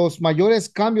los mayores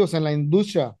cambios en la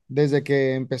industria desde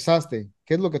que empezaste?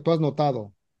 ¿Qué es lo que tú has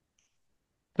notado?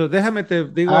 Entonces, déjame te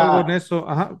digo algo en Ah, eso.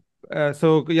 Ajá.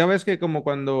 Ya ves que como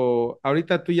cuando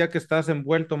ahorita tú ya que estás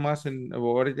envuelto más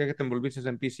o ahorita que te envolviste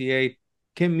en PCA,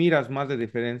 ¿qué miras más de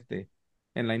diferente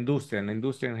en la industria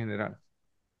en general,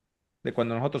 de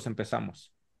cuando nosotros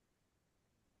empezamos?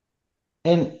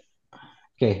 ¿en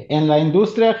qué? ¿En la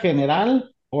industria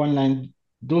general o en la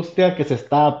industria que se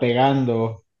está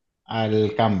pegando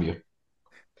al cambio?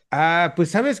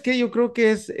 Pues sabes qué, yo creo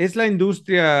que es la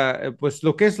industria, pues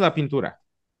lo que es la pintura.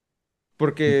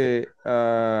 Porque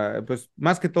pues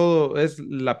más que todo es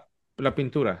la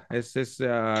pintura,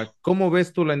 cómo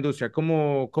ves tú la industria,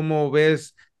 cómo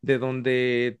ves de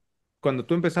donde, cuando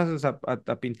tú empezaste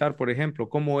a pintar, por ejemplo,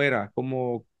 cómo era,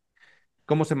 cómo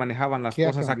se manejaban las ¿Qué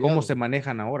ha cosas, a cómo cambiado? se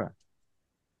manejan ahora.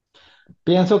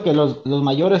 Pienso que los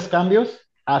mayores cambios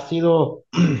ha sido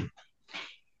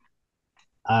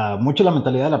mucho la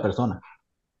mentalidad de la persona. Ujú.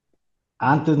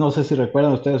 Antes, no sé si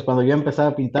recuerdan ustedes, cuando yo empecé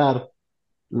a pintar,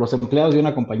 los empleados de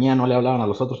una compañía no le hablaban a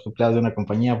los otros empleados de una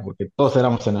compañía porque todos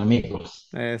éramos enemigos.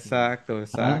 Exacto, ¿Ah?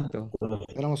 exacto.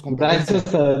 Éramos competencia.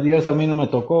 Gracias a Dios a mí no me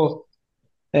tocó.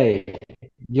 Hey,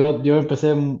 yo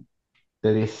empecé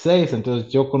de 16,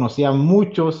 entonces yo conocía a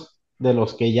muchos de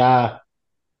los que ya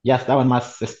estaban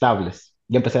más estables.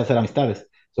 Y empecé a hacer amistades.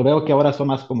 Yo veo que ahora son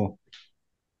más como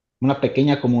una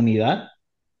pequeña comunidad.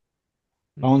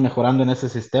 Vamos Ujú. mejorando en ese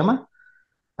sistema,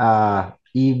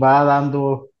 y va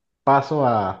dando paso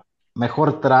a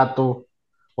mejor trato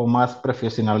o más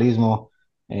profesionalismo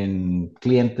en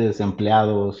clientes,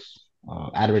 empleados,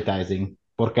 advertising,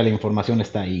 porque la información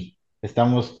está ahí.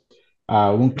 Estamos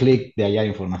a un clic de hallar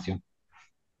información.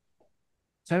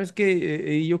 ¿Sabes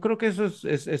qué? Yo creo que eso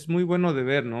es muy bueno de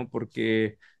ver, ¿no?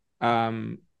 Porque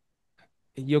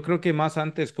yo creo que más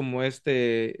antes como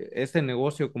este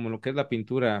negocio, como lo que es la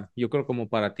pintura, yo creo como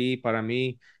para ti, para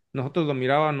mí, nosotros lo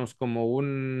mirábamos como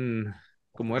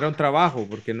como era un trabajo,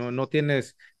 porque no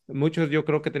tienes, muchos yo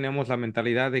creo que teníamos la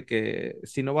mentalidad de que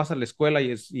si no vas a la escuela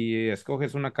y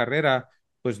escoges una carrera,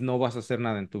 pues no vas a hacer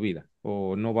nada en tu vida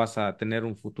o no vas a tener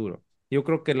un futuro. Yo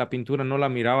creo que la pintura no la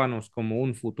mirábamos como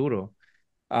un futuro.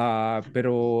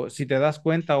 Pero si te das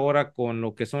cuenta ahora con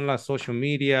lo que son las social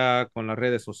media, con las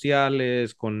redes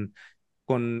sociales, con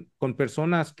con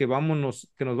personas que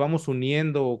nos vamos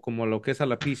uniendo, como lo que es a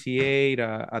la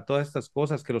PCA, a todas estas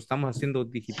cosas que lo estamos haciendo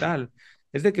digital,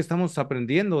 es de que estamos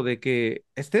aprendiendo de que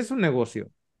este es un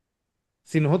negocio.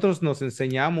 Si nosotros nos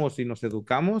enseñamos y nos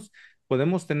educamos,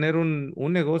 podemos tener un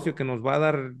negocio que nos va a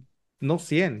dar, no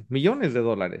 100, millones de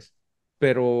dólares.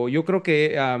 Pero yo creo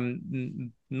que,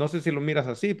 no sé si lo miras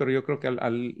así, pero yo creo que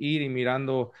al ir y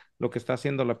mirando lo que está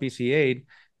haciendo la PCA,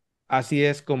 así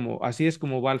es como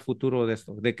va el futuro de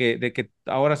esto, de que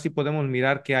ahora sí podemos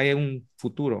mirar que hay un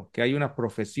futuro, que hay una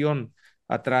profesión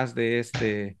atrás de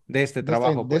este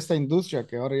trabajo, de esta pues. industria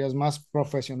que ahora ya es más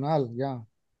profesional, ya,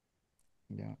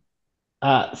 ya.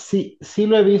 Sí, sí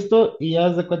lo he visto y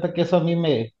haz de cuenta que eso a mí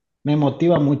me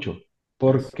motiva mucho, Exacto.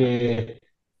 porque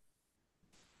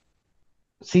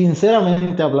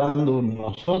sinceramente hablando,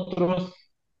 nosotros,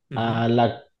 Ujú. a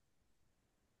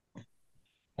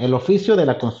el oficio de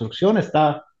la construcción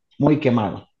está muy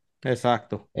quemado.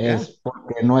 Exacto. Ya. Es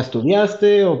porque no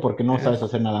estudiaste o porque no sabes Es,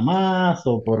 hacer nada más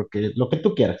o porque lo que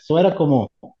tú quieras. Eso era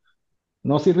como,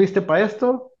 no sirviste para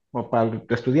esto o para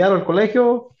estudiar o el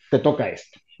colegio, te toca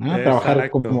esto. ¿No? Trabajar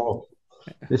exacto. como,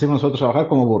 decimos nosotros, trabajar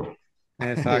como burro.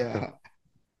 Exacto. Ya.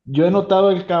 Yo he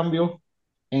notado el cambio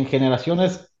en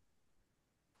generaciones,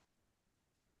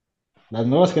 las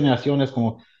nuevas generaciones,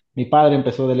 como mi padre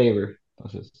empezó de labor.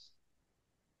 Entonces,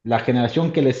 la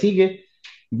generación que le sigue,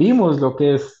 vimos lo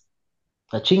que es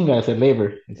la chinga de ser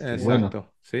labor. Bueno,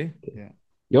 Exacto. Sí. Ya.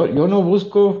 yo no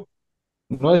busco,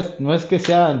 no es que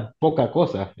sea poca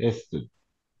cosa,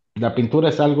 la pintura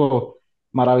es algo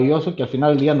maravilloso que al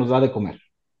final del día nos da de comer,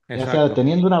 ya sea Exacto.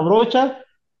 teniendo una brocha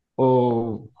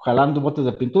o jalando botes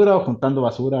de pintura o juntando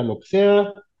basura, lo que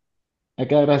sea, hay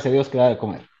que dar gracias a Dios que da de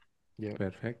comer. Ya.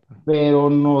 Perfecto. Pero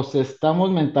nos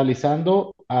estamos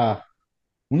mentalizando a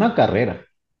una carrera.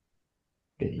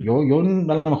 Que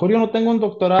Ujú. a lo mejor yo no tengo un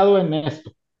doctorado en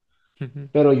esto, Ujú.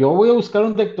 pero yo voy a buscar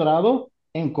un doctorado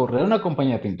en correr una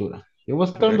compañía de pintura. Yo voy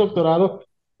a buscar un Correcto. doctorado,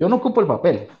 yo no ocupo el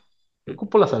papel, yo Ujú.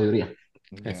 ocupo la sabiduría.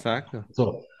 Ya. Exacto.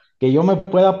 So, que yo me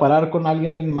pueda parar con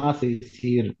alguien más y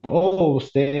decir, oh,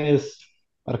 usted es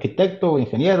arquitecto,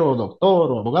 ingeniero,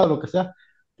 doctor o abogado, lo que sea.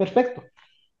 Perfecto.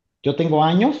 Yo tengo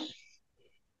años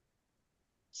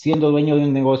siendo dueño de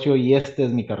un negocio y esta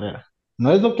es mi carrera.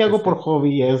 No es lo que hago por Perfecto.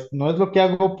 hobby, no es lo que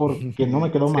hago porque no me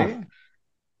Ya. quedó más. Sí.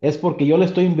 Es porque yo le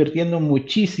estoy invirtiendo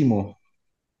muchísimo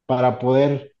para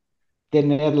poder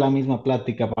tener la misma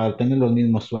plática, para tener los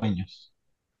mismos sueños.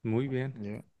 Muy bien.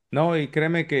 Ya. No, y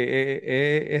créeme que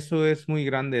eso es muy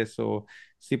grande. Eso,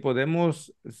 si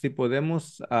podemos, si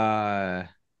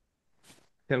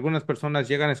algunas personas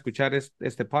llegan a escuchar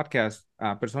este podcast,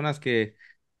 a personas que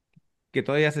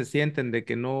todavía se sienten de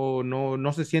que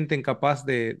no se sienten capaz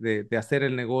de hacer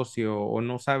el negocio o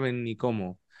no saben ni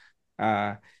cómo.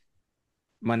 ah,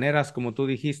 Maneras como tú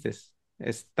dijiste,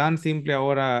 es tan simple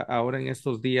ahora en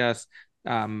estos días.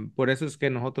 Por eso es que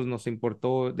nosotros nos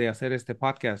importó de hacer este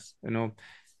podcast.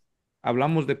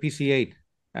 Hablamos de PCA.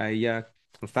 Ahí ya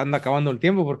nos están acabando el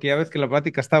tiempo porque ya ves que la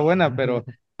plática está buena, pero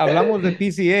hablamos de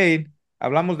PCA,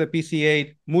 hablamos de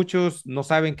PCA. Muchos no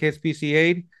saben qué es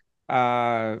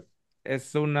PCA.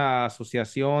 Es una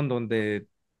asociación donde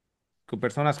con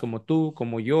personas como tú,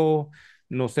 como yo,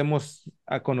 nos hemos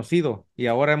conocido y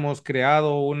ahora hemos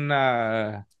creado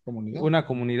Comunidad. una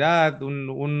comunidad,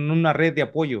 una red de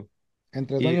apoyo.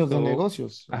 Entre Y dueños de eso,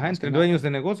 negocios, ajá, más que entre nada. dueños de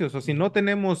negocios. O si no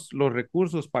tenemos los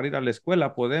recursos para ir a la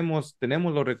escuela,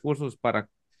 tenemos los recursos para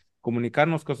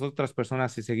comunicarnos con otras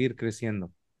personas y seguir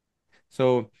creciendo.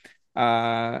 So,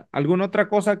 ¿alguna otra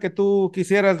cosa que tú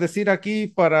quisieras decir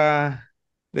aquí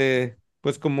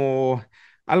pues como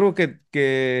algo que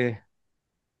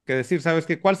decir, ¿sabes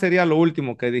qué? ¿Cuál sería lo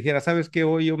último que dijera? ¿Sabes qué?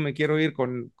 Hoy yo me quiero ir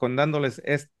con dándoles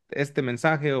este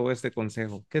mensaje o este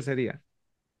consejo. ¿Qué sería?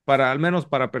 Al menos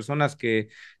para personas que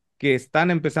están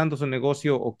empezando su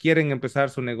negocio o quieren empezar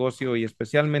su negocio y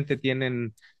especialmente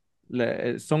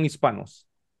son hispanos,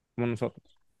 como nosotros.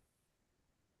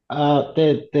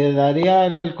 Te daría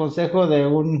el consejo de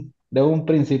un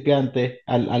principiante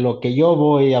a lo que yo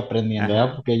voy aprendiendo, ¿verdad?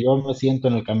 Ajá, Porque yo me siento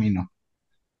en el camino.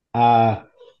 Ah,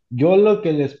 yo lo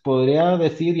que les podría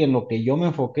decir y en lo que yo me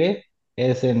enfoqué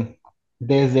es en,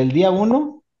 desde el día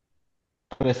uno,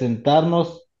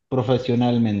 presentarnos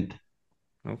profesionalmente.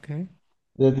 ok.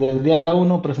 Desde el día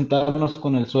uno, presentarnos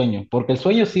con el sueño, porque el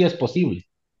sueño sí es posible.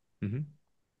 Ujú.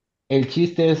 El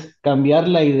chiste es cambiar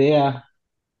la idea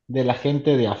de la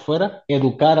gente de afuera,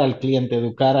 educar al cliente,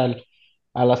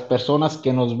 a las personas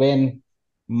que nos ven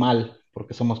mal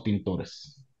porque somos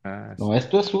pintores. No, Sí,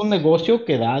 esto es un negocio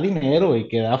que da dinero y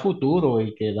que da futuro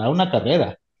y que da una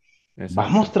carrera.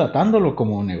 Vamos exacto. tratándolo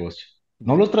como un negocio.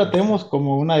 No lo tratemos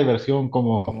como una diversión,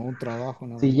 Como como un trabajo,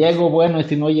 nada si más. llego bueno y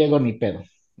si no llego ni pedo.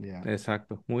 Yeah.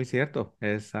 Exacto, muy cierto,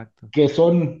 exacto. Que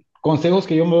son consejos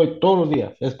que yo me doy todos los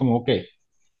días. Es como, ok,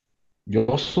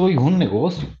 yo soy un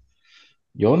negocio.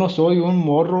 Yo no soy un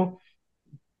morro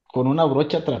con una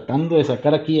brocha tratando de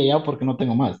sacar aquí y allá porque no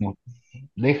tengo más, ¿no?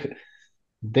 Deja-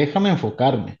 déjame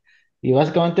enfocarme. Y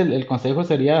básicamente el consejo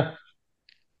sería,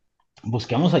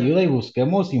 busquemos ayuda y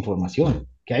busquemos información,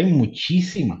 que hay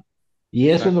muchísima. Y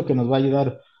eso es lo que Exacto, nos va a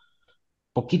ayudar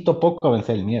poquito a poco a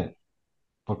vencer el miedo,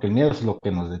 porque el miedo es lo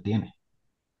que nos detiene.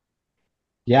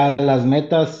 Ya las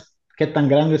metas, qué tan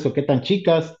grandes o qué tan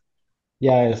chicas,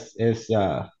 ya es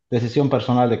decisión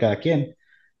personal de cada quien,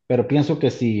 pero pienso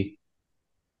que si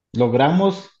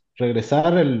logramos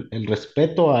regresar el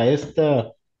respeto a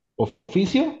este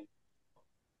oficio,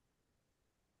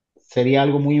 sería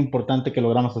algo muy importante que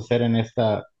logramos hacer en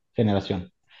esta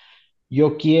generación.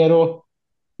 Yo quiero,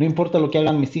 no importa lo que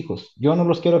hagan mis hijos, yo no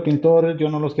los quiero pintores, yo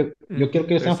no los quiero, yo quiero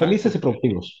que ellos sean felices exacto, y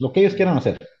productivos, lo que ellos quieran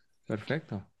hacer,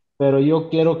 perfecto, pero yo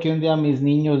quiero que un día mis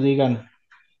niños digan,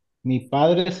 mi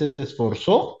padre se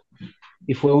esforzó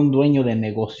y fue un dueño de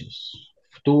negocios.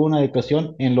 Tuvo una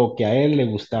educación en lo que a él le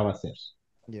gustaba hacer.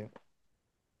 Yeah.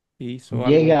 hizo algo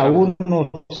Llegue a para, unos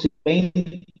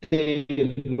 20,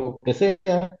 lo que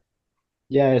sea,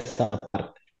 ya es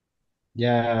aparte.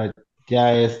 Ya, ya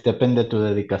depende de tu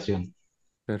dedicación.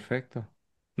 perfecto.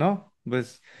 No,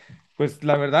 pues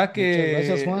la verdad Muchas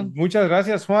gracias, que Juan. muchas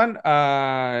gracias, Juan.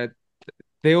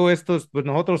 Teo, pues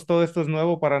nosotros, todo esto es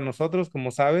nuevo para nosotros, como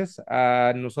sabes.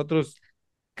 Nosotros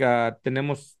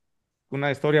tenemos una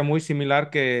historia muy similar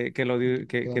Que que la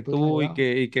tuya, tú ya.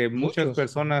 y que muchas Muchos.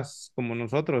 personas como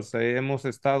nosotros hemos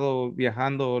estado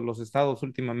viajando los estados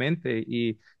últimamente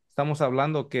y estamos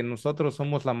hablando que nosotros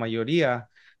somos la mayoría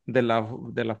de la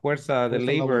fuerza de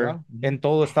Fuerza labor laboral. en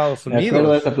todo Estados Me acuerdo de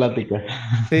Unidos. esa plática.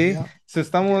 Sí, Yeah.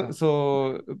 estamos,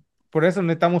 por eso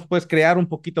necesitamos pues crear un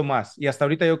poquito más. Y hasta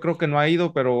ahorita yo creo que no ha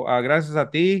ido, pero gracias a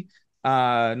ti,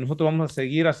 nosotros vamos a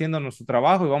seguir haciendo nuestro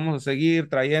trabajo y vamos a seguir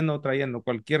trayendo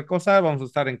cualquier cosa. Vamos a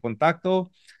estar en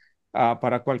contacto.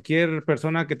 Para cualquier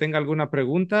persona que tenga alguna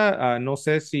pregunta, no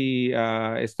sé si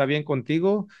está bien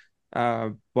contigo.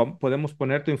 Podemos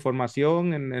poner tu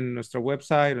información en nuestro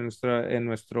website, en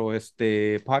nuestro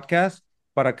podcast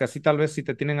para que así tal vez si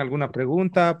te tienen alguna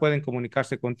pregunta pueden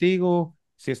comunicarse contigo,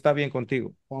 si está bien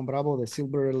contigo. Juan Bravo de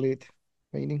Silver Elite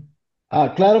Painting.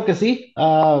 Claro que sí.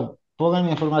 Pongan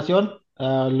mi información.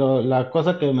 La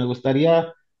cosa que me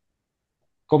gustaría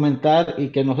comentar y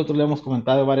que nosotros le hemos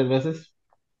comentado varias veces,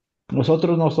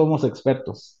 nosotros no somos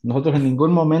expertos. Nosotros en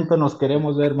ningún momento nos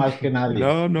queremos ver más que nadie.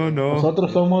 No, no, Yeah. no.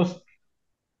 Nosotros somos,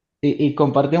 y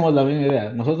compartimos la misma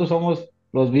idea, nosotros somos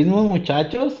los mismos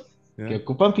muchachos que Yeah.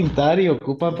 ocupan pintar y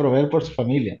ocupan proveer por su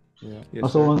familia. Yeah. No Yes, sir.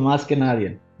 somos más que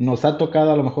nadie. Nos ha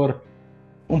tocado a lo mejor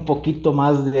un poquito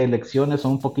más de lecciones o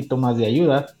un poquito más de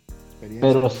ayuda,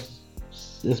 pero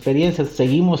Experiencia. experiencias,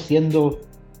 seguimos siendo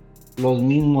los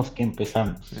mismos que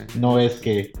empezamos. No es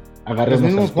que Los agarremos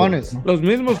mismos el todo, Juanes. ¿no? Los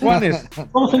mismos Juanes.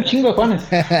 Somos un chingo de Juanes.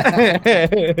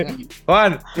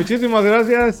 Juan, muchísimas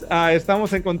gracias.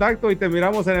 Estamos en contacto y te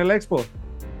miramos en el Expo.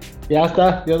 Ya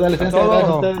está, Dios da A licencia, gracias a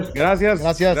todo. ustedes. Gracias.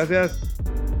 Gracias. Gracias.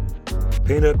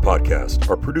 PayNet podcasts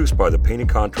are produced by the Painting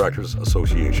Contractors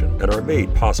Association and are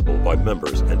made possible by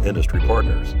members and industry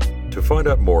partners. To find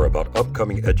out more about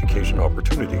upcoming education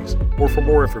opportunities or for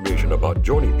more information about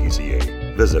joining PCA,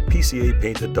 visit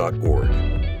pcapainted.org.